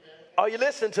 Are you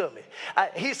listening to me?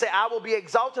 He said, I will be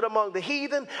exalted among the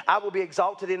heathen. I will be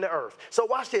exalted in the earth. So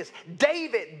watch this.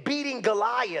 David beating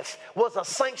Goliath was a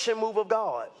sanctioned move of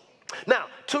God. Now,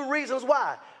 2 reasons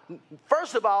why.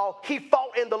 First of all, he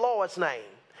fought in the Lord's name.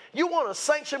 You want a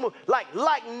sanctioned move. Like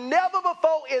never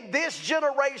before in this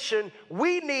generation,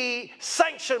 we need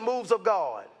sanctioned moves of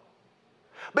God.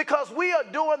 Because we are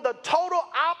doing the total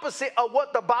opposite of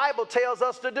what the Bible tells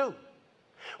us to do.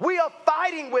 We are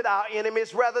fighting with our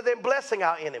enemies rather than blessing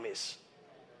our enemies.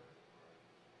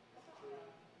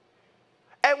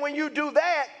 And when you do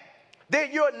that, then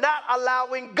you're not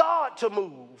allowing God to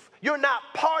move. You're not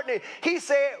partnering. He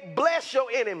said, bless your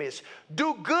enemies.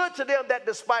 Do good to them that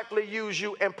despitefully use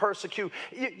you and persecute.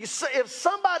 If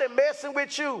somebody messing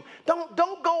with you, don't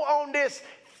go on this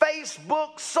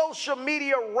Facebook, social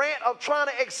media rant of trying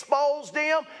to expose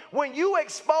them. When you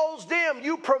expose them,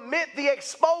 you permit the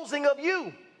exposing of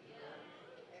you.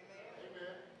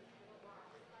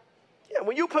 Yeah,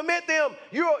 when you permit them,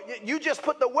 you just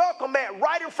put the welcome mat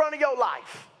right in front of your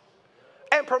life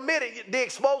and permit the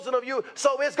exposing of you.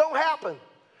 So it's going to happen.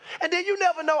 And then you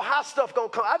never know how stuff gonna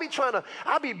come. I be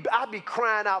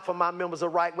crying out for my members the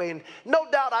right way. And no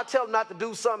doubt I tell them not to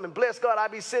do something. And bless God, I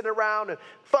be sitting around and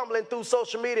fumbling through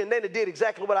social media. And then they did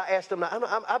exactly what I asked them.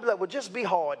 I be like, well, just be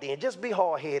hard then. Just be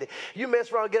hard-headed. You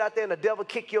mess around, get out there, and the devil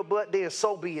kick your butt, then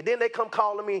so be it. Then they come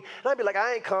calling me. And I be like,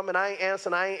 I ain't coming. I ain't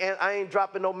answering. I ain't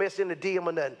dropping no message in the DM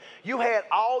or nothing. You had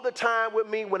all the time with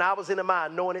me when I was in my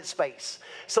anointed space.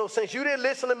 So since you didn't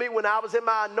listen to me when I was in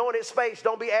my anointed space,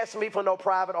 don't be asking me for no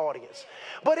private audience.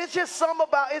 But it's just something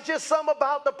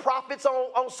about the prophets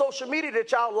on social media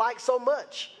that y'all like so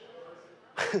much.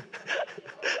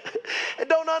 And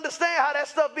don't understand how that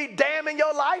stuff be damming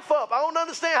your life up. I don't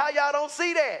understand how y'all don't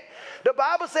see that. The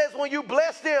Bible says when you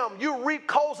bless them, you reap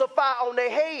coals of fire on their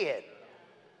head.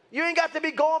 You ain't got to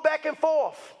be going back and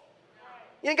forth.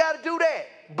 You ain't got to do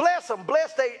that. Bless them.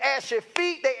 Bless they ass your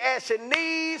feet, they ass your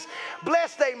knees.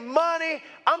 Bless their money.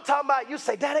 I'm talking about, you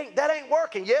say, that ain't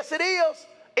working. Yes, it is.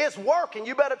 It's working.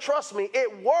 You better trust me.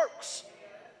 It works.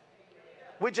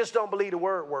 We just don't believe the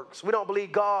word works. We don't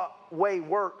believe God's way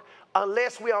work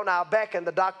unless we're on our back and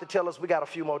the doctor tell us we got a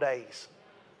few more days.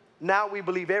 Now we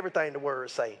believe everything the word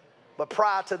say. But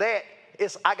prior to that,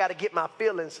 it's I got to get my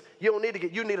feelings. You don't need to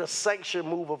get, you need a sanctioned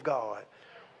move of God.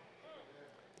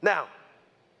 Now,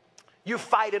 you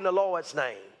fight in the Lord's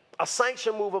name. A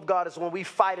sanctioned move of God is when we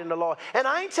fight in the Lord. And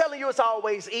I ain't telling you it's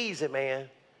always easy, man.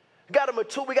 We got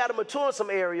to mature in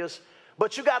some areas,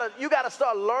 but you gotta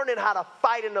start learning how to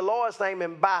fight in the Lord's name.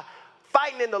 And by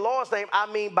fighting in the Lord's name, I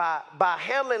mean by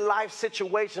handling life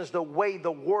situations the way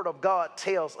the Word of God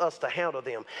tells us to handle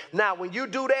them. Now, when you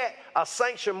do that, a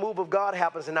sanctioned move of God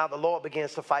happens, and now the Lord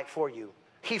begins to fight for you.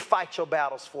 He fights your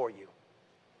battles for you.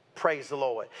 Praise the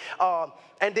Lord.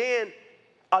 And then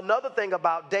another thing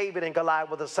about David and Goliath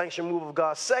was a sanctioned move of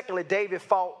God. Secondly, David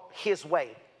fought his way.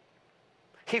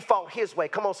 He fought his way.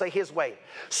 Come on, say his way.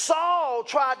 Saul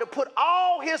tried to put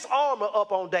all his armor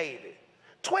up on David.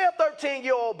 12,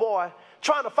 13-year-old boy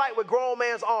trying to fight with grown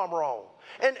man's armor on.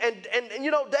 And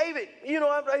you know, David, you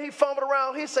know, he fumbled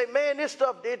around. He said, man, this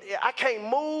stuff, I can't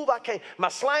move. My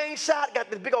slingshot got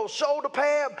this big old shoulder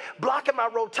pad blocking my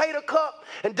rotator cuff.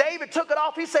 And David took it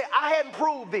off. He said, I hadn't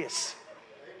proved this.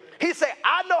 He said,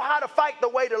 I know how to fight the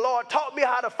way the Lord taught me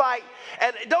how to fight.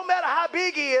 And it don't matter how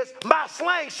big he is, my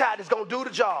slingshot is going to do the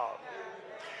job.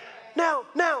 Now,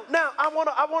 I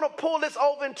want to pull this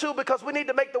over into, because we need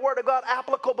to make the word of God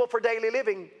applicable for daily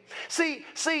living. See,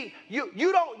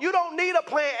 you don't need a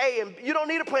plan A and you don't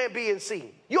need a plan B and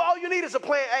C. All you need is a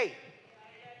plan A.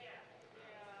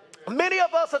 Many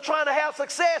of us are trying to have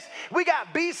success. We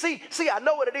got B, C. See, I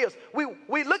know what it is.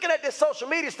 We looking at this social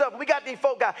media stuff. We got these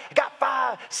folk got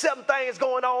 5, 7 things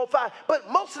going on, 5.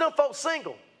 But most of them folks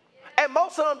single. And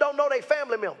most of them don't know their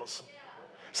family members.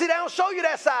 See, they don't show you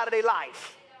that side of their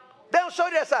life. They don't show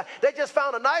you that side. They just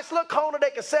found a nice little corner they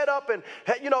can set up and,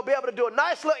 you know, be able to do a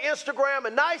nice little Instagram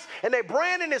and their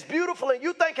branding is beautiful and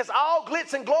you think it's all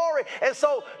glitz and glory. And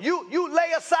so you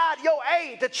lay aside your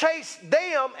A to chase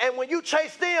them, and when you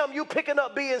chase them, you picking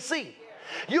up B and C.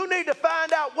 You need to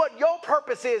find out what your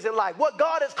purpose is in life, what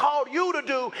God has called you to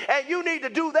do, and you need to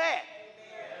do that.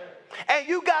 And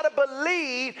you got to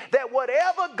believe that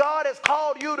whatever God has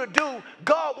called you to do,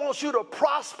 God wants you to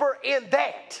prosper in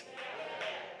that.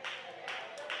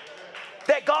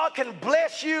 That God can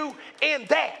bless you in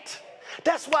that.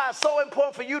 That's why it's so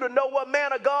important for you to know what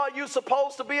man of God you're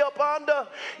supposed to be up under.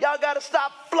 Y'all got to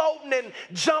stop floating and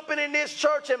jumping in this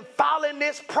church and following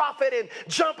this prophet and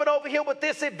jumping over here with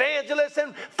this evangelist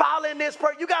and following this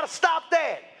person. You got to stop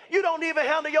that. You don't even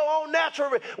handle your own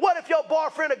natural. What if your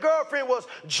boyfriend or girlfriend was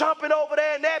jumping over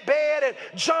there in that bed and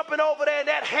jumping over there in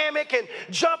that hammock and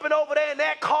jumping over there in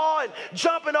that car and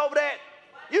jumping over that?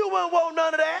 You wouldn't want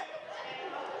none of that.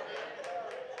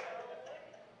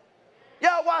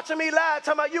 Y'all watching me live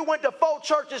talking about you went to 4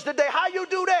 churches today. How you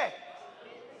do that?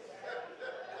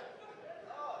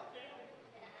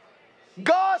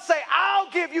 God say,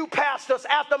 I'll give you pastors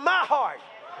after my heart.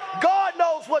 God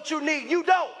knows what you need. You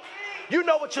don't. You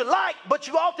know what you like, but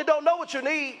you often don't know what you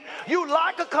need. You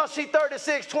like her because she's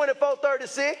 36, 24,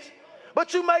 36,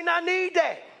 but you may not need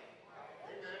that.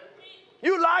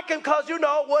 You like him because, you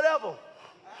know, whatever.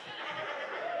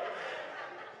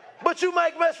 But you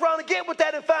might mess around and get with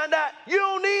that and find out you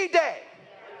don't need that.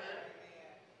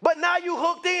 But now you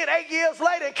hooked in 8 years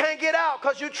later and can't get out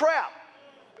because you trapped.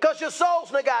 Because your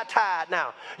soul's done got tired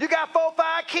now. You got 4 or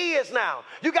 5 kids now.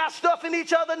 You got stuff in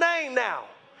each other's name now.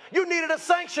 You needed a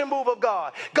sanction move of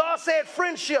God. God said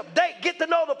friendship, date, get to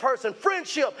know the person,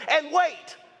 friendship, and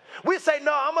wait. We say,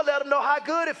 no, I'm going to let them know how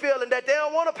good it feels and that they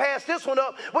don't want to pass this one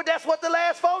up. But that's what the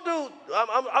last 4 do.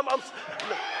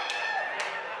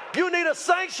 You need a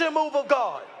sanction move of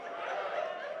God.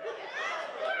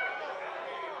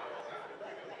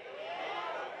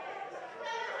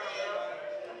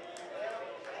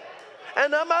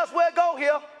 And I might as well go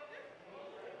here.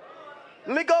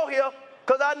 Let me go here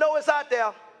because I know it's out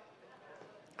there.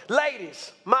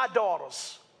 Ladies, my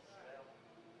daughters,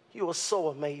 you are so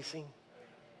amazing.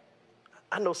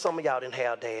 I know some of y'all didn't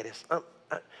have daddies.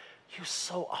 You're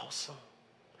so awesome.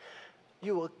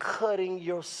 You are cutting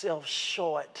yourself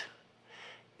short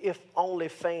if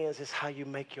OnlyFans is how you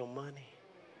make your money.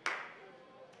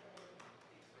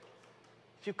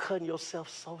 You're cutting yourself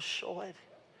so short.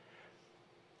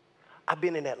 I've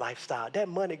been in that lifestyle. That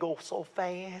money goes so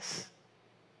fast.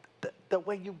 The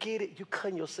way you get it, you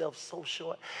cutting yourself so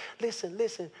short. Listen,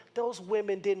 those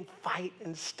women didn't fight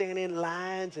and stand in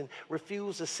lines and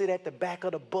refuse to sit at the back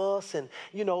of the bus. And,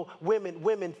 you know,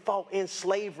 women fought in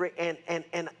slavery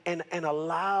and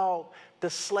allowed the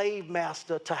slave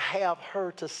master to have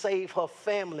her to save her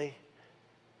family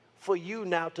for you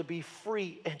now to be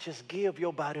free and just give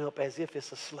your body up as if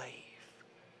it's a slave.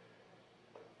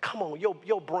 Come on,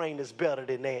 your brain is better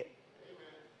than that.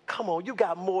 Come on, you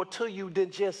got more to you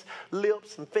than just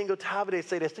lips and fingertips. However they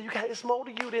say that. So it's more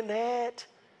to you than that.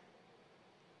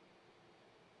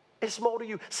 It's more to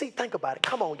you. See, think about it.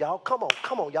 Come on, y'all. Come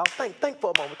on, y'all. Think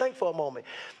for a moment.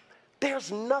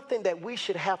 There's nothing that we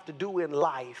should have to do in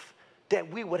life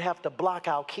that we would have to block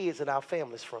our kids and our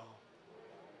families from.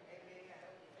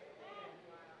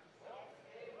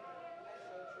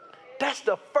 That's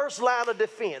the first line of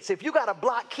defense. If you got to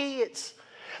block kids,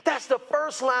 that's the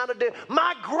first line of defense.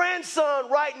 My grandson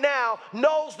right now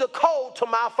knows the code to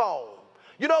my phone.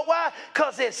 You know why?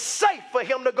 Because it's safe for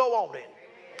him to go on it.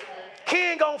 He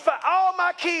ain't gonna find. All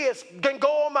my kids can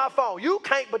go on my phone. You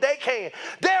can't, but they can.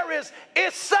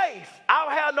 It's safe. I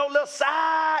don't have no little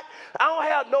side. I don't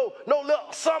have no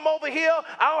little some over here.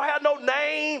 I don't have no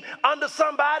name under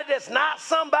somebody that's not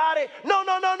somebody. No.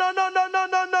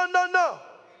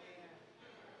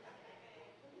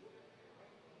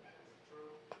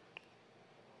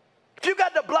 If you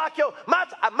got to block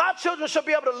my children should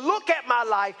be able to look at my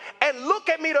life and look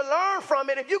at me to learn from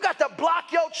it. If you got to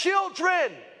block your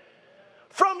children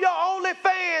from your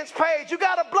OnlyFans page, you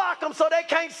got to block them so they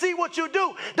can't see what you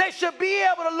do. They should be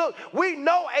able to look. We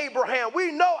know Abraham.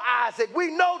 We know Isaac.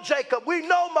 We know Jacob. We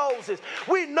know Moses.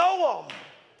 We know them.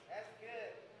 That's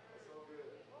good.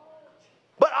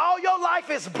 But all your life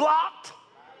is blocked.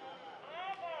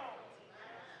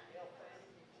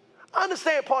 I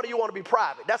understand part of you want to be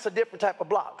private. That's a different type of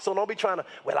block. So don't be trying to,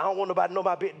 well, I don't want nobody to know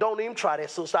my business. Don't even try that,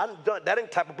 sister. That ain't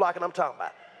the type of blocking I'm talking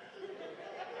about.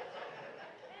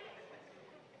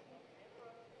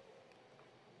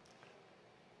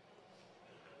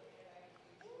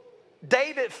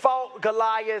 David fought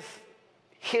Goliath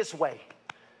his way.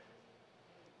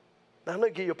 Now, I'm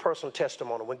going to give you a personal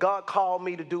testimony. When God called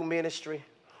me to do ministry,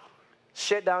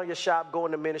 shut down your shop, go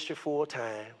into ministry full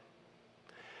time.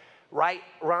 Right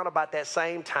around about that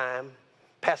same time,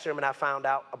 Pastor Em and I found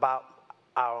out about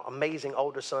our amazing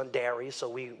older son, Darius. So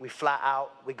we fly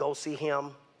out, we go see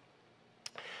him.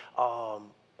 I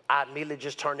immediately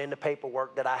just turned in the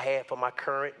paperwork that I had for my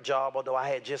current job, although I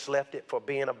had just left it for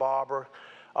being a barber.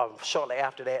 Shortly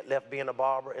after that, left being a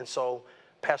barber. And so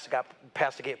Pastor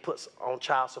get put on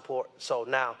child support. So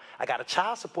now I got a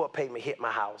child support payment hit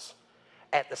my house.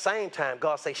 At the same time,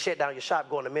 God say, shut down your shop,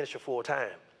 go into ministry full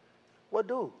time. Well,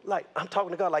 dude, like, I'm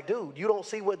talking to God like, dude, you don't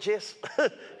see what just,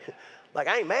 like,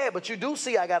 I ain't mad, but you do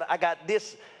see I got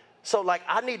this. So, like,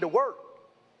 I need to work.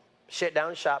 Shut down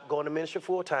the shop, go into ministry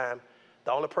full time.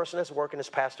 The only person that's working is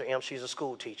Pastor M. She's a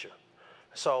school teacher.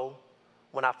 So,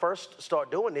 when I first start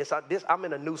doing this, I'm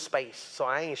in a new space, so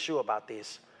I ain't sure about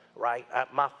this, right?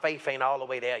 My faith ain't all the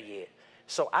way there yet.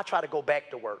 So, I try to go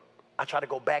back to work. I try to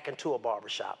go back into a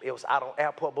barbershop. It was out on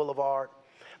Airport Boulevard.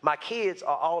 My kids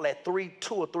are all at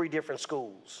two or three different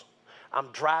schools. I'm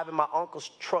driving my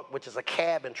uncle's truck, which is a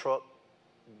cabin truck.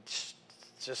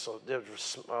 There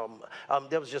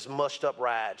was just mushed up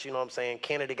rides, you know what I'm saying?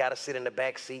 Kennedy got to sit in the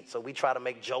back seat, so we try to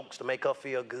make jokes to make her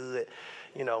feel good,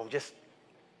 you know, just,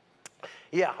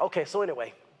 yeah, okay, so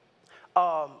anyway.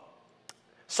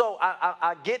 So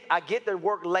I get to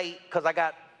work late because I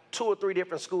got 2 or 3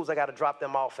 different schools I got to drop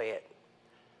them off at.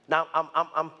 Now,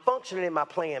 I'm functioning in my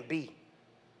plan B.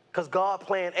 Because God's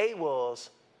plan A was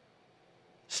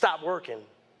stop working,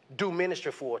 do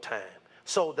ministry full time.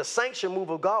 So the sanction move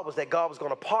of God was that God was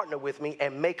going to partner with me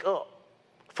and make up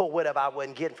for whatever I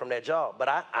wasn't getting from that job. But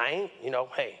I ain't, you know,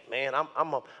 hey, man,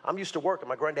 I'm used to working.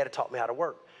 My granddaddy taught me how to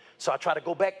work. So I try to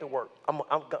go back to work.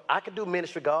 I can do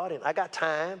ministry, God, and I got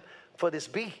time for this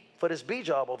B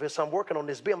job over here. So I'm working on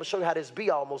this B. I'm going to show you how this B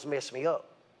almost messed me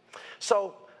up.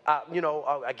 So,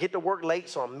 I get to work late,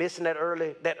 so I'm missing that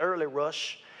early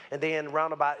rush. And then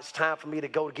roundabout, it's time for me to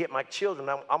go to get my children.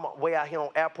 I'm way out here on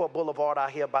Airport Boulevard out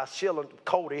here by Sheila and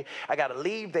Cody. I got to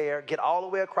leave there, get all the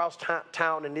way across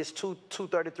town in this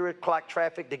 2:30, 3 o'clock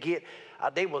traffic to get,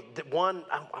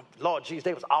 Lord Jesus,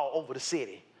 they was all over the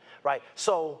city, right?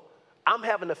 So I'm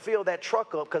having to fill that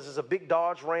truck up because it's a big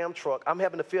Dodge Ram truck. I'm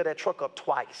having to fill that truck up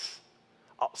twice,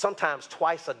 sometimes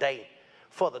twice a day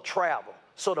for the travel.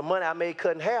 So the money I made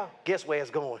couldn't have, guess where it's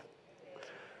going?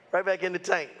 Right back in the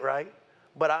tank, right?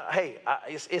 But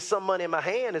it's some money in my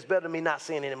hand. It's better than me not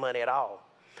seeing any money at all.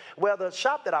 Well, the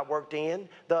shop that I worked in,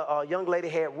 the young lady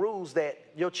had rules that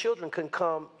your children couldn't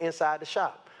come inside the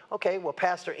shop. Okay, well,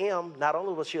 Pastor M, not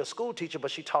only was she a school teacher, but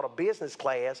she taught a business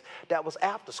class that was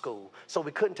after school. So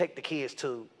we couldn't take the kids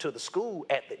to the school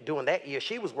during that year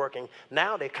she was working.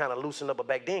 Now they kind of loosened up, but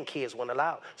back then kids weren't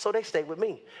allowed. So they stayed with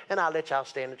me, and I'll let y'all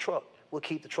stay in the truck. We'll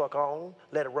keep the truck on,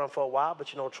 let it run for a while,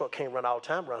 but you know the truck can't run all the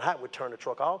time. Run hot, we'll turn the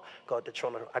truck off.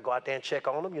 I go out there and check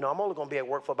on them. You know, I'm only going to be at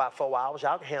work for about 4 hours.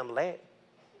 Y'all can handle that.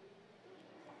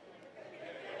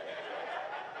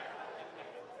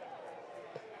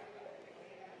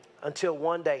 Until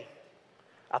one day,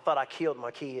 I thought I killed my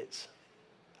kids.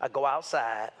 I go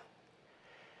outside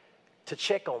to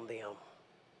check on them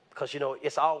because, you know,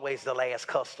 it's always the last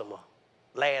customer,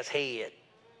 last head,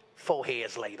 4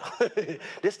 heads later.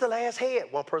 This is the last head.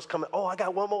 One person coming, oh, I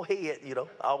got one more head, you know,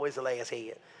 always the last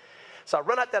head. So I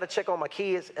run out there to check on my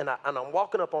kids, and I'm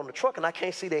walking up on the truck, and I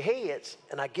can't see their heads,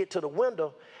 and I get to the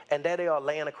window, and there they are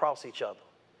laying across each other.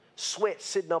 Sweat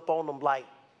sitting up on them like,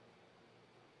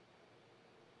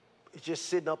 it's just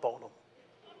sitting up on them.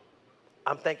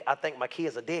 I think my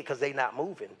kids are dead because they're not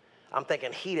moving. I'm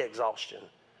thinking heat exhaustion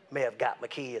may have got my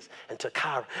kids. And to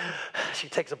Kyra, she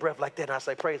takes a breath like that, and I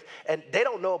say, praise. And they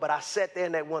don't know, but I sat there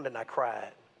in that window and I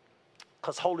cried.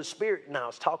 Because Holy Spirit now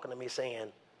is talking to me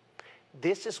saying,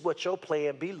 this is what your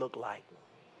plan B look like.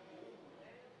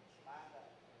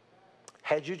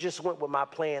 Had you just went with my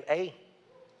plan A,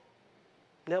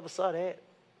 never saw that.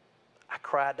 I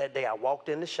cried that day. I walked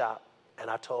in the shop. And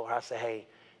I told her, I said, hey,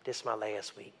 this is my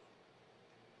last week.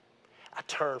 I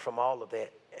turned from all of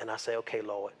that, and I said, okay,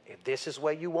 Lord, if this is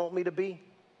where you want me to be,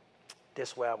 this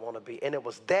is where I want to be. And it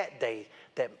was that day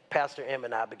that Pastor M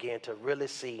and I began to really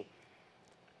see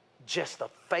just the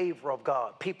favor of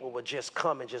God. People would just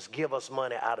come and just give us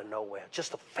money out of nowhere.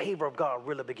 Just the favor of God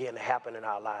really began to happen in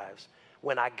our lives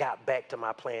when I got back to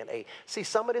my plan A. See,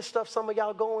 some of this stuff some of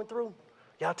y'all going through,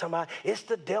 y'all talking about, it's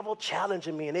the devil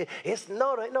challenging me. And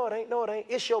no, it ain't.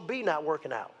 It's your B not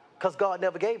working out because God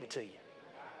never gave it to you.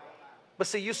 But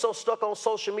see, you so stuck on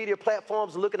social media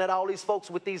platforms looking at all these folks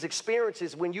with these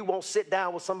experiences when you won't sit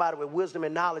down with somebody with wisdom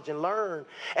and knowledge and learn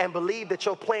and believe that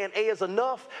your plan A is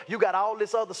enough. You got all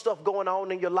this other stuff going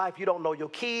on in your life. You don't know your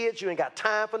kids. You ain't got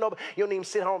time for nobody. You don't even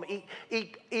sit home and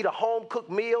eat a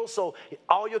home-cooked meal. So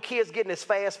all your kids getting is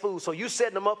fast food. So you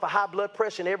setting them up for high blood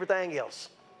pressure and everything else.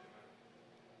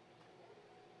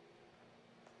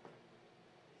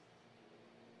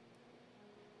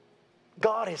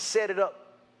 God has set it up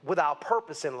with our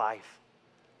purpose in life,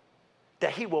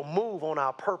 that he will move on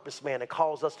our purpose, man, and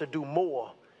cause us to do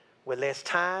more with less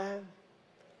time,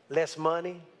 less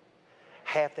money,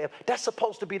 half the effort. That's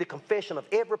supposed to be the confession of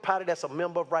everybody that's a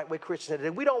member of Right Way Christian.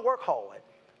 That we don't work hard.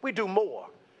 We do more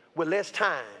with less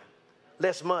time,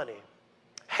 less money,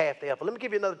 half the effort. Let me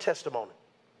give you another testimony.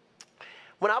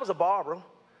 When I was a barber,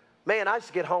 man, I used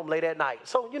to get home late at night.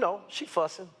 So, you know, she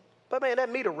fussing. But, man,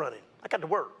 that meter running. I got to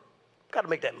work. Got to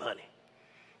make that money.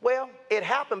 Well, it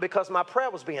happened because my prayer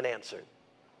was being answered,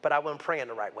 but I wasn't praying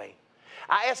the right way.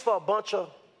 I asked for a bunch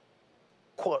of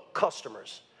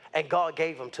customers, and God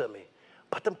gave them to me.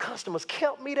 But them customers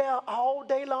kept me there all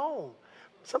day long.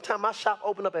 Sometimes my shop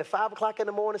opened up at 5 o'clock in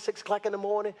the morning, 6 o'clock in the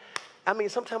morning. I mean,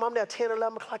 sometimes I'm there 10,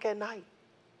 11 o'clock at night.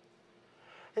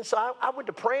 And so I went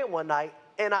to praying one night,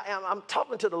 and I'm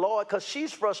talking to the Lord because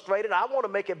she's frustrated. I want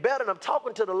to make it better, and I'm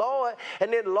talking to the Lord.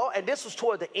 And then the Lord, and this was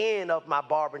toward the end of my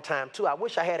barbering time too. I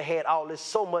wish I had all this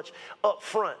so much up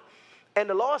front. And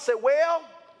the Lord said, well,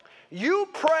 you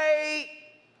prayed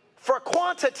for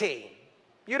quantity.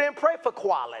 You didn't pray for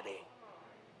quality.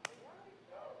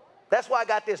 That's why I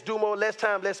got this do more, less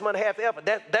time, less money, half the effort.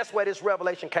 That's where this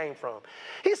revelation came from.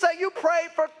 He said, you prayed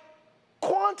for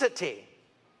quantity.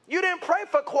 You didn't pray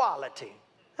for quality.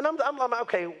 And I'm like,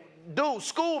 okay, dude,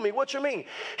 school me. What you mean?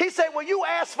 He said, well, you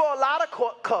asked for a lot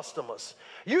of customers.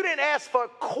 You didn't ask for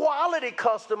quality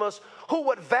customers who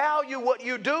would value what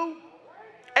you do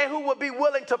and who would be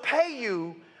willing to pay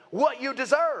you what you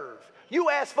deserve.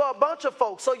 You asked for a bunch of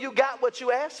folks, so you got what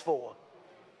you asked for.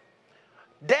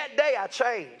 That day I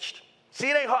changed. See,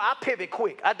 it ain't hard. I pivot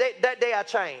quick. That day I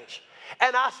changed.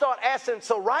 And I start asking,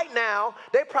 so right now,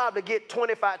 they probably get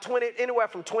 20, anywhere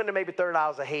from 20 to maybe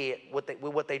 $30 a head with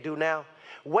what they do now.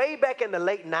 Way back in the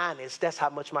late 90s, that's how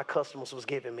much my customers was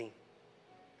giving me.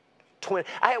 20.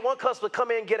 I had one customer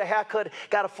come in, get a haircut,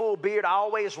 got a full beard, I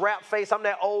always wrap face. I'm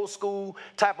that old school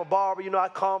type of barber, you know,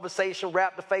 conversation,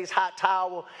 wrap the face, hot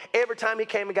towel. Every time he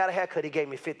came and got a haircut, he gave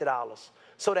me $50.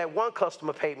 So that one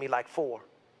customer paid me like $4.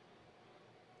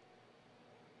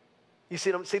 You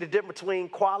see the difference between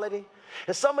quality?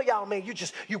 And some of y'all, man, you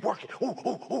working.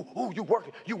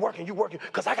 You working.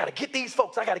 Because I got to get these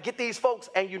folks.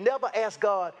 And you never ask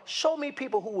God, show me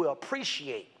people who will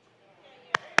appreciate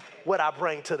what I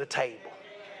bring to the table.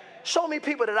 Show me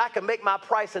people that I can make my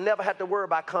price and never have to worry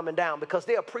about coming down because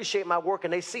they appreciate my work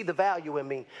and they see the value in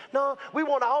me. No, we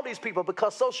want all these people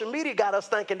because social media got us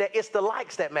thinking that it's the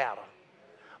likes that matter.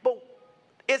 But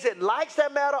is it likes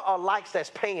that matter or likes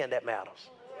that's paying that matters?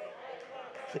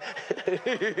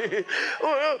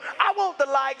 I want the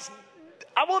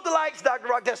likes, Dr.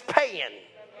 Rock, that's paying.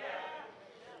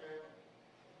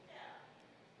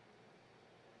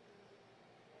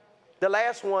 The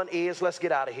last one is, let's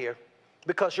get out of here,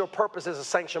 because your purpose is a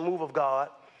sanctioned move of God.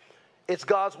 It's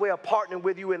God's way of partnering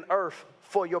with you in earth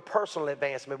for your personal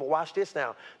advancement. But watch this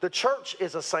now. The church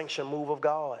is a sanctioned move of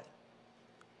God.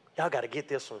 Y'all got to get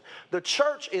this one. The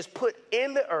church is put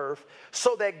in the earth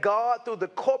so that God, through the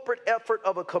corporate effort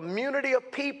of a community of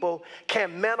people,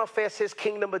 can manifest his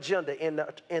kingdom agenda in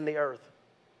the earth.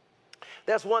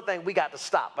 There's one thing we got to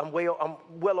stop. I'm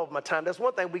well over my time. There's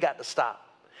one thing we got to stop.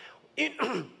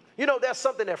 You know, there's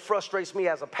something that frustrates me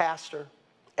as a pastor.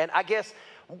 And I guess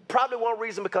probably one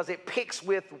reason because it picks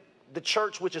with the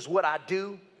church, which is what I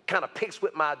do, kind of picks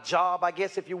with my job, I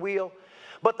guess, if you will.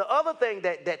 But the other thing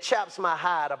that chaps my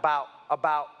hide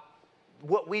about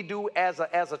what we do as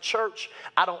a church,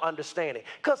 I don't understand it.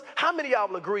 Because how many of y'all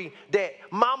will agree that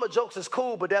mama jokes is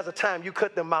cool, but there's a time you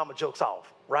cut them mama jokes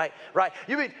off, right? Right?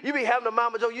 You be having a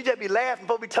mama joke, you just be laughing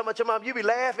before we talking about your mom, you be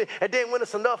laughing, and then when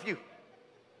it's enough, you.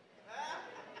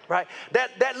 Right?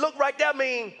 That look right there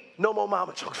mean no more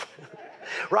mama jokes.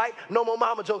 Right? No more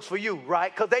mama jokes for you,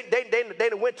 right? Because they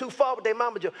went too far with their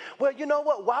mama joke. Well, you know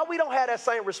what? Why we don't have that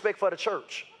same respect for the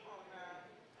church?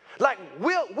 Like,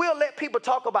 we'll let people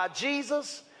talk about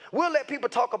Jesus. We'll let people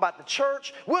talk about the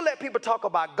church. We'll let people talk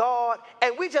about God.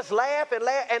 And we just laugh.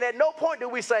 And at no point do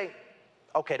we say,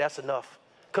 okay, that's enough.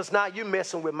 Because now you're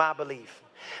messing with my belief.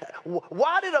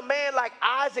 Why did a man like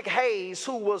Isaac Hayes,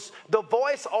 who was the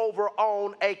voiceover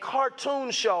on a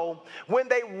cartoon show, when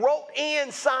they wrote in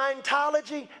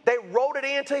Scientology, they wrote it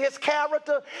into his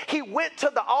character, he went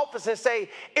to the office and said,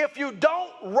 if you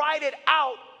don't write it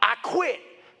out, I quit.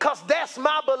 Because that's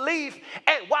my belief.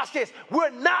 And watch this. We're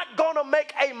not going to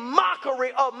make a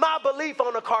mockery of my belief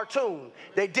on a cartoon.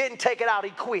 They didn't take it out.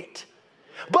 He quit.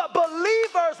 But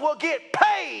believers will get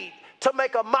paid to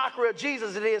make a mockery of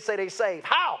Jesus and then say they saved.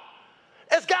 How?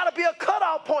 It's got to be a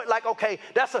cutoff point. Like, okay,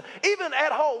 even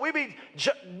at home, we be,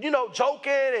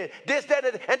 joking and this, that,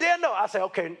 and then no. I say,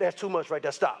 okay, that's too much right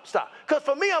there. Stop. Because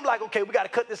for me, I'm like, okay, we got to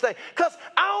cut this thing. Because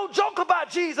I don't joke about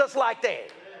Jesus like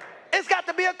that. It's got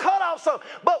to be a cutoff something.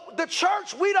 But the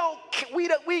church, we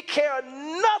care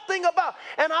nothing about.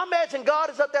 And I imagine God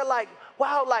is up there like,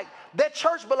 wow, like that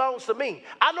church belongs to me.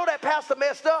 I know that pastor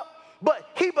messed up, but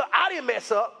I didn't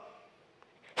mess up.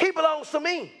 He belongs to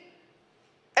me.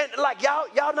 And like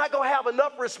y'all not going to have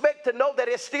enough respect to know that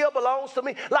it still belongs to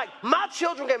me. Like my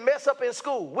children can mess up in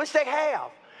school, which they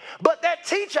have. But that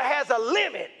teacher has a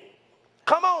limit.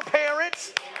 Come on,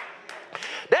 parents.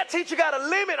 That teacher got a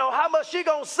limit on how much she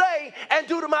going to say and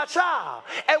do to my child.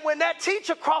 And when that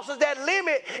teacher crosses that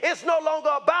limit, it's no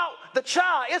longer about the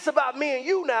child. It's about me and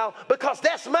you now because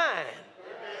that's mine.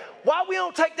 Why we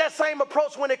don't take that same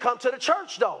approach when it comes to the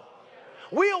church, though?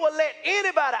 We will let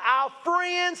anybody, our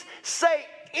friends, say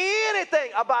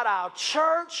anything about our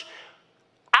church.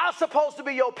 I'm supposed to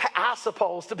be your pastor,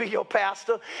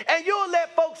 and you'll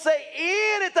let folks say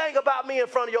anything about me in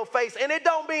front of your face, and it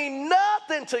don't mean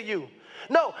nothing to you.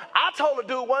 No, I told a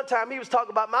dude one time, he was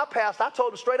talking about my pastor. I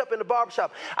told him straight up in the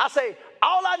barbershop. I say,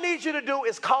 all I need you to do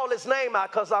is call his name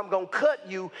out because I'm going to cut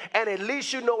you, and at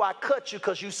least you know I cut you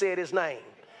because you said his name.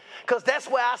 Because that's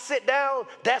where I sit down.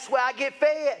 That's where I get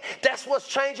fed. That's what's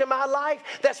changing my life.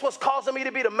 That's what's causing me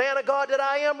to be the man of God that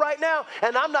I am right now.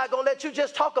 And I'm not going to let you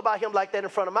just talk about him like that in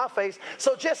front of my face.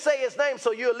 So just say his name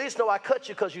so you at least know I cut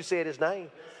you because you said his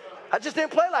name. I just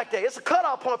didn't play like that. It's a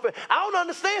cutoff point for it. I don't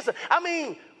understand. I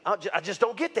mean, I just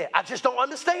don't get that. I just don't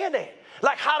understand that.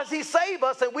 Like, how does he save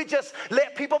us and we just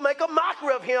let people make a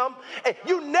mockery of him? And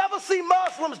you never see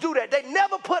Muslims do that. They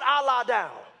never put Allah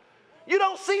down. You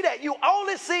don't see that. You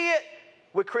only see it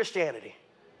with Christianity.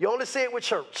 You only see it with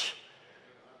church.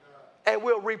 And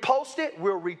we'll repost it,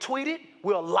 we'll retweet it,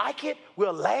 we'll like it,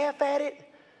 we'll laugh at it,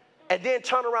 and then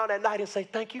turn around at night and say,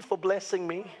 thank you for blessing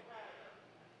me.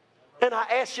 And I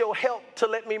ask your help to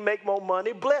let me make more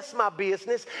money, bless my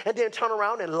business, and then turn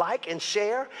around and like and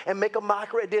share and make a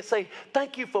mockery and then say,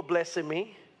 thank you for blessing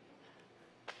me.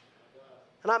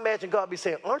 And I imagine God be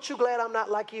saying, aren't you glad I'm not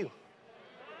like you?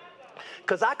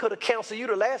 Because I could have counseled you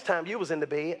the last time you was in the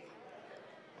bed.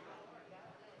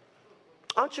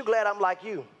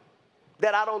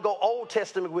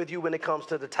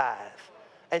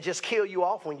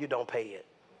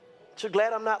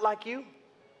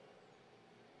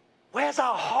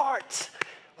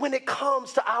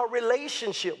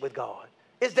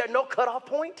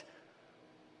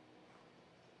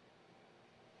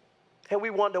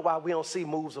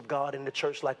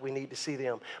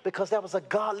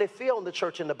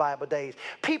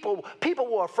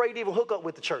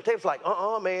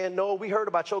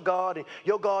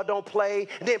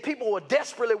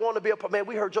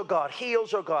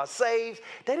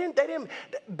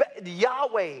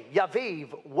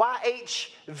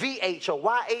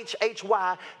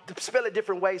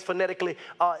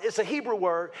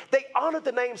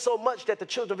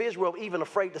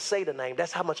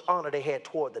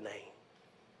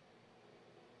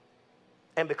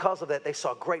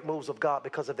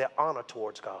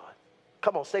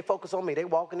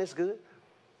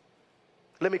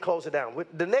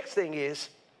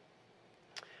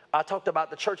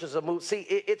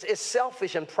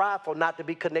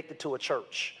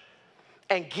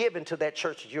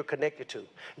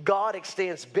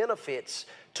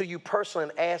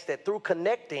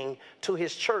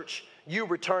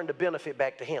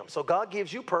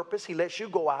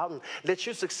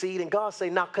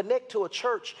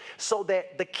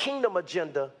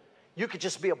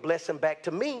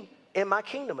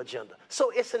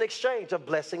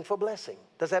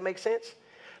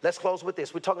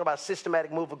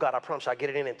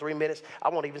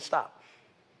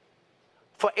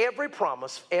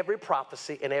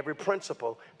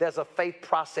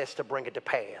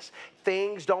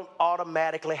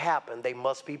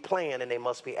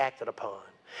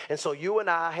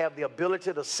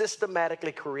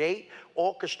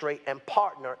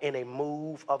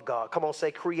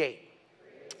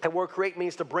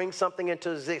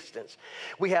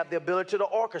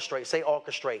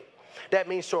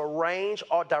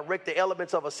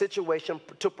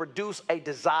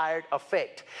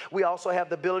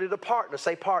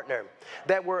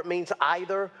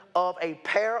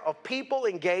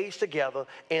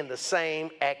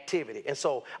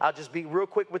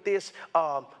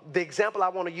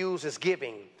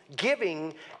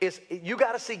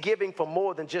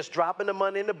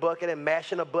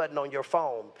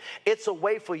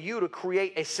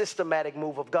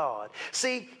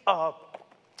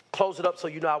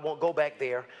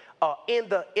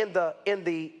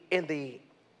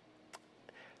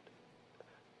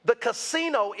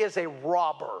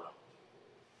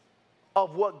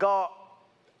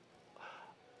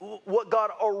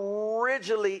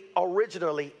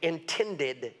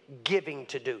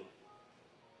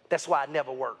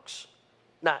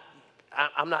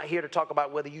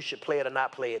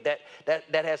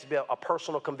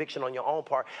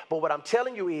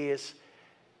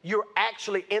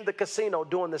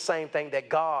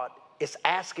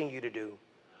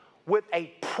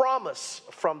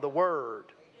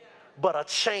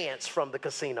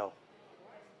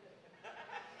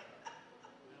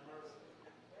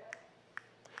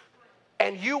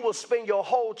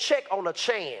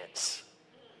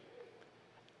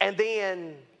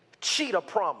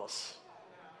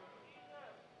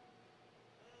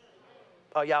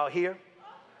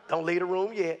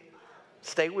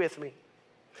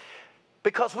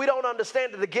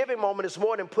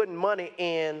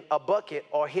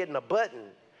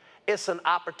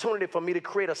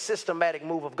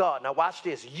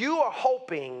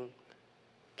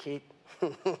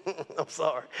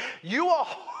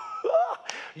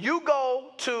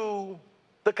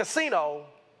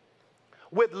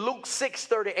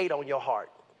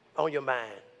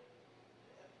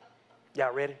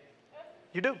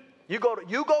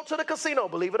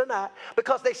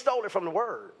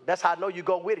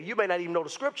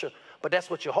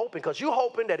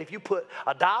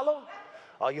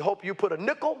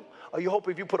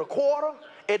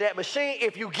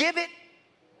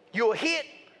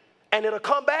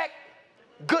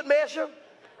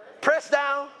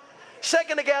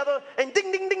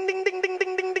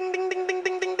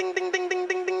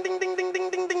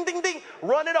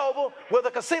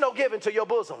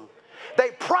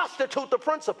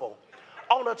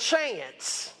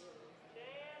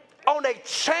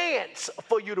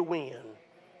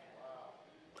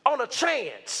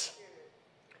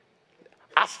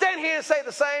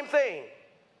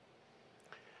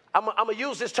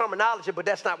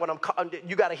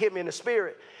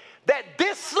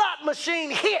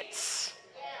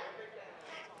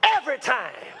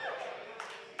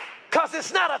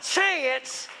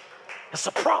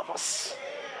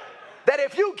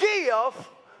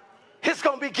 It's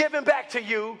going to be given back to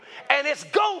you, and it's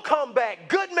going to come back.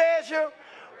 Good measure,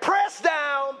 pressed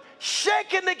down,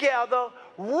 shaken together,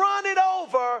 run it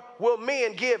over, will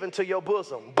men give into your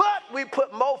bosom. But we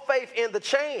put more faith in the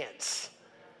chance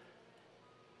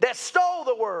that stole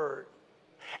the word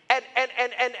and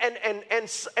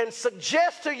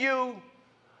suggest to you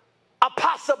a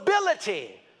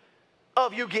possibility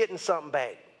of you getting something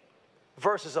back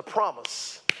versus a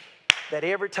promise that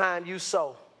every time you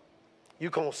sow, you're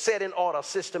going to set in order a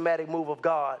systematic move of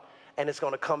God, and it's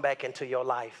going to come back into your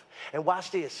life. And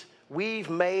watch this. We've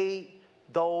made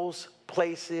those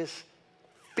places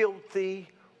filthy,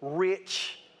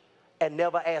 rich, and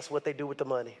never asked what they do with the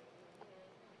money.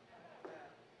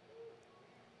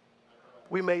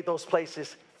 We made those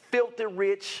places filthy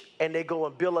rich, and they go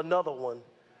and build another one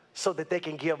so that they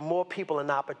can give more people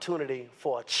an opportunity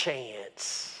for a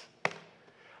chance.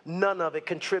 None of it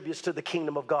contributes to the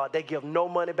kingdom of God. They give no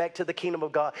money back to the kingdom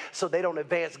of God, so they don't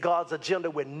advance God's agenda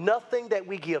with nothing that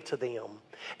we give to them.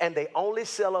 And they only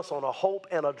sell us on a hope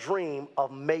and a dream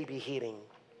of maybe hitting.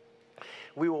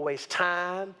 We will waste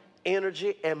time,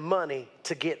 energy, and money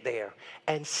to get there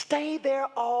and stay there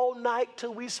all night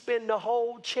till we spend the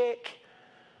whole check.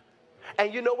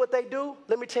 And you know what they do?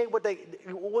 Let me tell you what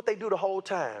they do the whole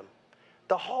time.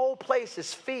 The whole place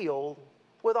is filled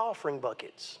with offering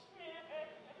buckets.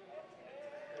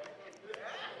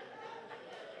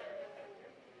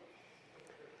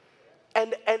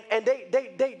 And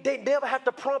they never have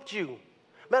to prompt you.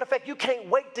 Matter of fact, you can't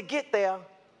wait to get there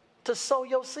to sow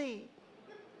your seed.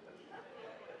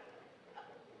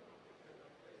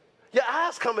 Your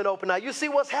eyes coming open now. You see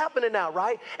what's happening now,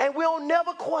 right? And we'll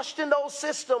never question those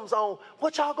systems on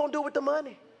what y'all gonna do with the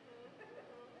money.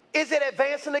 Is it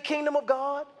advancing the kingdom of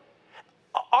God?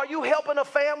 Are you helping a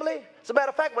family? As a matter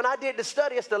of fact, when I did the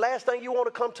study, it's the last thing you want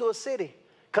to come to a city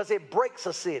because it breaks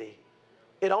a city.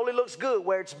 It only looks good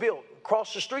where it's built.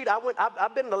 Across the street,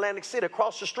 I've been in Atlantic City.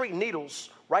 Across the street, Needles,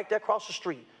 right there across the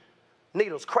street.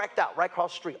 Needles cracked out right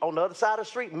across the street. On the other side of the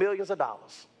street, millions of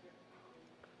dollars.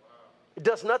 It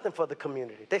does nothing for the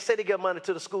community. They say they give money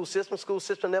to the school system. School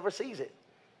system never sees it.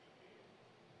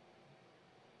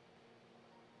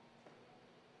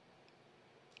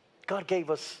 God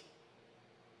gave us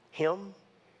him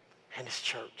and his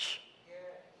church.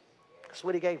 That's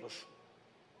what he gave us.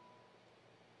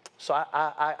 So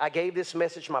I gave this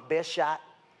message my best shot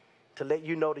to let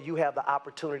you know that you have the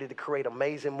opportunity to create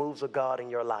amazing moves of God in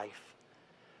your life.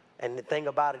 And the thing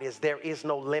about it is there is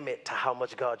no limit to how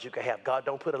much God you can have. God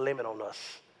don't put a limit on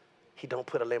us. He don't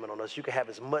put a limit on us. You can have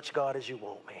as much God as you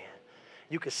want, man.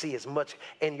 You can see as much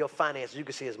in your finances. You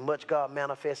can see as much God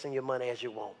manifest in your money as you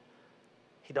want.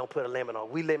 He don't put a limit on.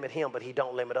 We limit him, but he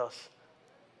don't limit us.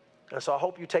 And so I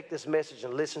hope you take this message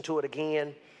and listen to it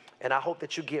again. And I hope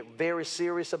that you get very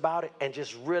serious about it and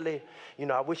just really,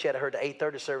 I wish you had heard the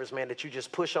 8:30 service, man, that you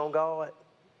just push on God.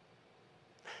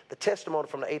 The testimony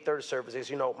from the 8:30 service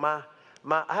is, I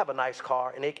have a nice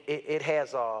car, and it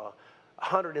has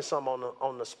 100 and some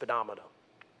on the speedometer.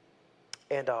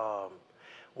 And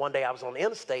one day I was on the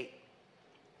interstate.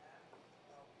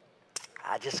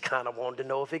 I just kind of wanted to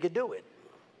know if it could do it.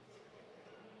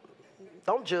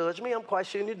 Don't judge me. I'm quite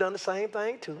sure you've done the same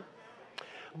thing too.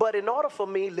 But in order for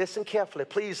me, listen carefully,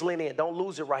 please lean in, don't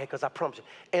lose it right here because I promise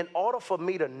you. In order for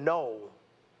me to know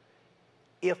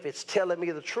if it's telling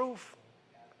me the truth,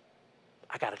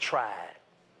 I got to try it.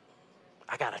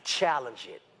 I got to challenge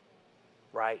it,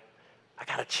 right? I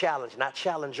got to challenge, not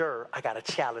challenger, I got to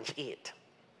challenge it.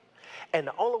 And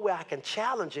the only way I can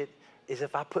challenge it is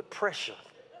if I put pressure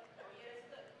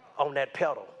on that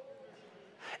pedal.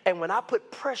 And when I put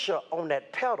pressure on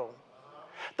that pedal,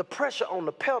 the pressure on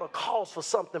the pedal calls for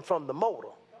something from the motor.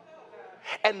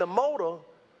 And the motor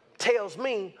tells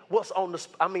me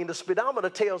the speedometer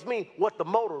tells me what the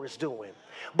motor is doing.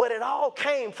 But it all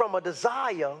came from a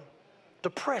desire to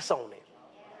press on it.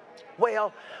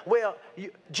 Well,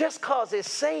 just because it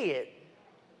said,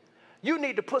 you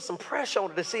need to put some pressure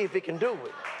on it to see if it can do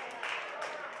it.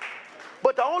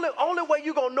 But the only way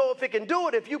you're going to know if it can do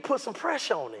it if you put some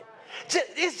pressure on it.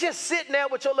 It's just sitting there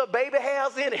with your little baby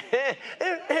hairs in it.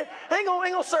 It ain't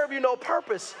gonna serve you no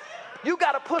purpose. You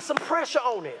got to put some pressure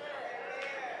on it.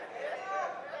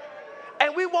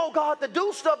 And we want God to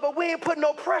do stuff, but we ain't putting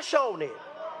no pressure on it.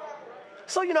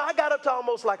 So, I got up to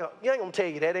almost like you ain't gonna tell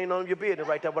you that, ain't none of your business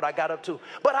right there what I got up to.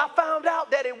 But I found out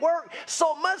that it worked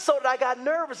so much so that I got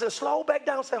nervous and slowed back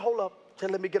down and said, hold up,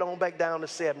 let me get on back down to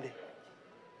 70.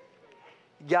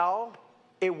 Y'all,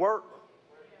 it worked.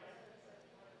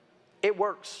 It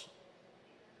works.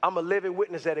 I'm a living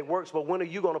witness that it works, but when are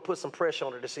you going to put some pressure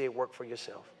on it to see it work for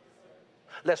yourself?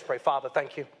 Let's pray. Father,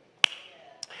 thank you.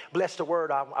 Bless the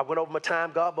word. I went over my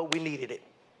time, God, but we needed it.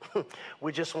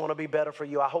 We just want to be better for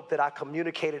you. I hope that I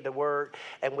communicated the word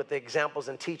and with the examples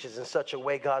and teachers in such a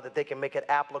way, God, that they can make it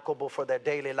applicable for their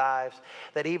daily lives,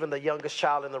 that even the youngest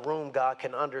child in the room, God,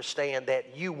 can understand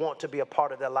that you want to be a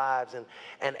part of their lives.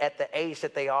 And at the age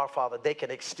that they are, Father, they can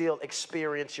still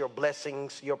experience your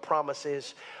blessings, your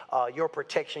promises, your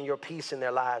protection, your peace in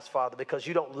their lives, Father, because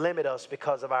you don't limit us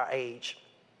because of our age.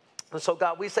 And so,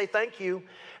 God, we say thank you,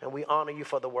 and we honor you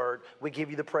for the word. We give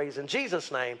you the praise in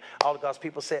Jesus' name. All of God's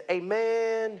people said,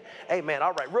 amen, amen.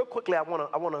 All right, real quickly, I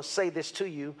want to say this to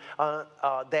you,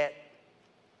 that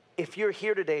if you're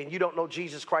here today and you don't know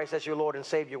Jesus Christ as your Lord and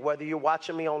Savior, whether you're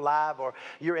watching me on live or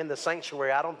you're in the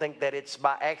sanctuary, I don't think that it's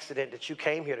by accident that you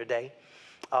came here today.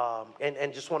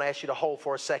 And just want to ask you to hold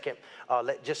for a second.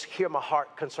 Just hear my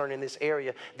heart concerning this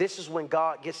area. This is when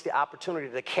God gets the opportunity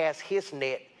to cast his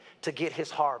net to get his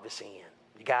harvest in.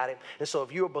 You got it? And so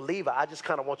if you're a believer, I just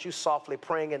kind of want you softly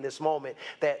praying in this moment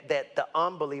that the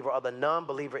unbeliever or the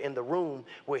non-believer in the room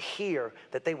will hear,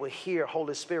 that they will hear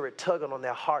Holy Spirit tugging on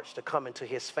their hearts to come into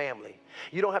his family.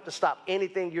 You don't have to stop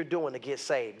anything you're doing to get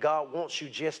saved. God wants you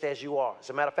just as you are.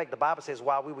 As a matter of fact, the Bible says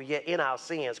while we were yet in our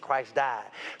sins, Christ died.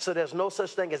 So there's no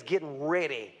such thing as getting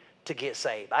ready to get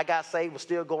saved. I got saved, was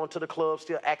still going to the club,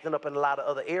 still acting up in a lot of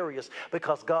other areas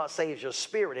because God saves your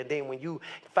spirit. And then when you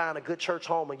find a good church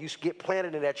home and you get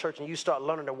planted in that church and you start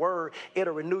learning the word,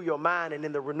 it'll renew your mind. And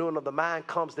in the renewing of the mind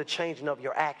comes the changing of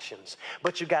your actions.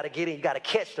 But you got to get in. You got to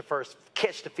catch the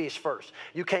fish first.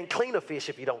 You can't clean a fish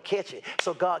if you don't catch it.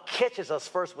 So God catches us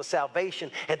first with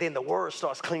salvation, and then the word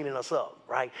starts cleaning us up,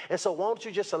 right? And so won't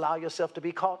you just allow yourself to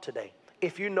be caught today?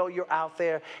 If you know you're out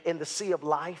there in the sea of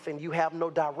life and you have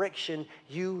no direction,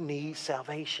 you need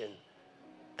salvation.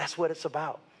 That's what it's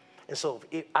about. And so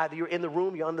if either you're in the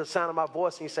room, you're under the sound of my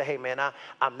voice, and you say, hey, man,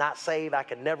 I'm not saved. I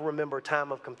can never remember a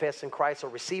time of confessing Christ or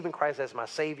receiving Christ as my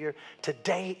Savior.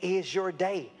 Today is your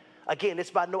day. Again, it's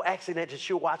by no accident that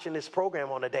you're watching this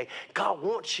program on a day. God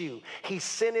wants you. He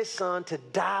sent his son to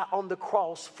die on the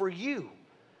cross for you.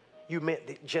 You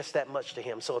meant just that much to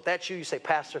him. So if that's you, you say,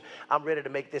 Pastor, I'm ready to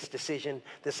make this decision,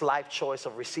 this life choice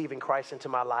of receiving Christ into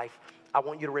my life. I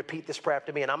want you to repeat this prayer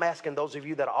after me. And I'm asking those of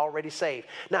you that are already saved.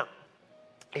 Now,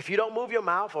 if you don't move your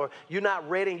mouth or you're not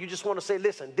ready and you just want to say,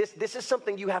 listen, this is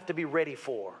something you have to be ready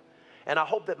for. And I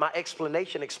hope that my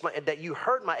explanation, that you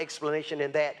heard my explanation,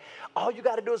 in that all you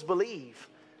got to do is believe.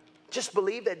 Just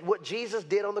believe that what Jesus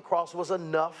did on the cross was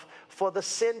enough for the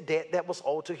sin debt that was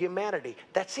owed to humanity.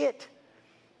 That's it.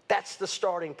 That's the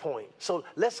starting point. So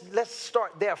let's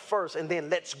start there first, and then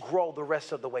let's grow the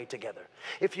rest of the way together.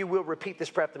 If you will, repeat this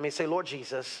prayer after me. Say, Lord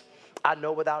Jesus, I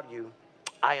know without you,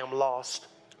 I am lost.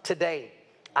 Today,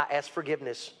 I ask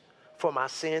forgiveness for my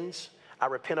sins. I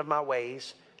repent of my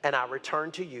ways, and I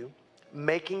return to you,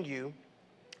 making you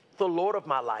the Lord of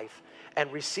my life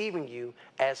and receiving you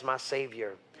as my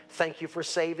Savior. Thank you for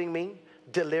saving me,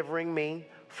 delivering me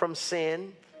from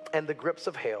sin and the grips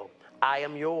of hell. I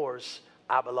am yours.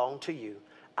 I belong to you.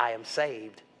 I am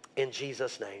saved in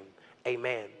Jesus' name.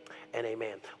 Amen and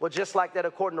amen. Well, just like that,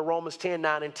 according to Romans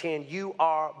 10:9 and 10, you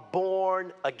are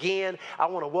born again. I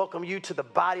want to welcome you to the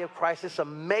body of Christ, this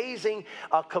amazing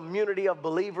community of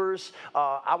believers.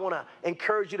 I want to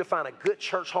encourage you to find a good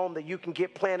church home that you can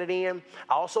get planted in.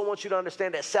 I also want you to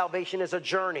understand that salvation is a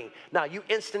journey. Now, you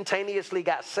instantaneously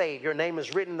got saved. Your name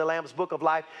is written in the Lamb's Book of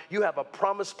Life. You have a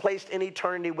promise placed in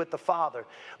eternity with the Father.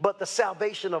 But the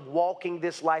salvation of walking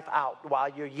this life out while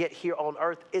you're yet here on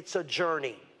earth, it's a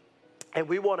journey. And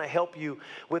we want to help you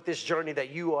with this journey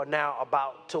that you are now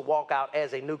about to walk out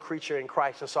as a new creature in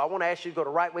Christ. And so I want to ask you to go to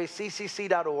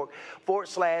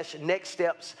rightwayccc.org/next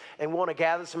steps and want to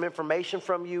gather some information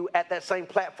from you. At that same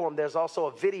platform, there's also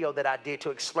a video that I did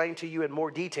to explain to you in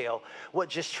more detail what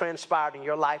just transpired in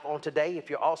your life on today. If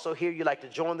you're also here, you'd like to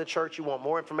join the church, you want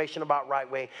more information about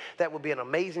Right Way, that would be an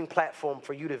amazing platform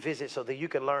for you to visit so that you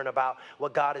can learn about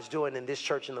what God is doing in this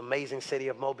church in the amazing city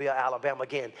of Mobile, Alabama.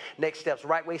 Again, Next Steps,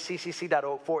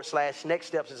 rightwayccc.org/next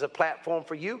steps is a platform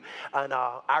for you, and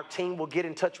our team will get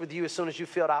in touch with you as soon as you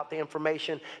filled out the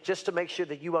information, just to make sure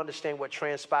that you understand what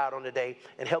transpired on the day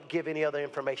and help give any other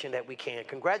information that we can.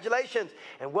 Congratulations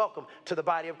and welcome to the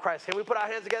body of Christ. Can we put our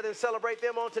hands together and celebrate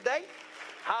them on today?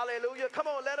 Hallelujah. Come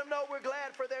on, let them know we're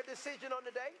glad for their decision on the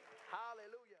day.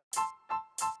 Hallelujah.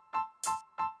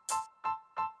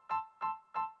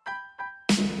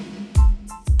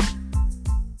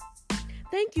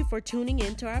 Thank you for tuning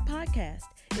in to our podcast.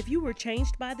 If you were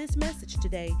changed by this message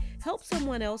today, help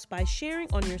someone else by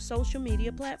sharing on your social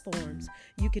media platforms.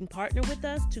 You can partner with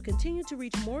us to continue to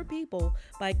reach more people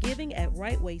by giving at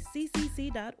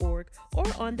rightwayccc.org or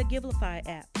on the Givelify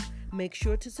app. Make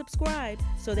sure to subscribe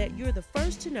so that you're the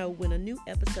first to know when a new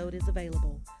episode is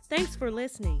available. Thanks for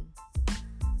listening.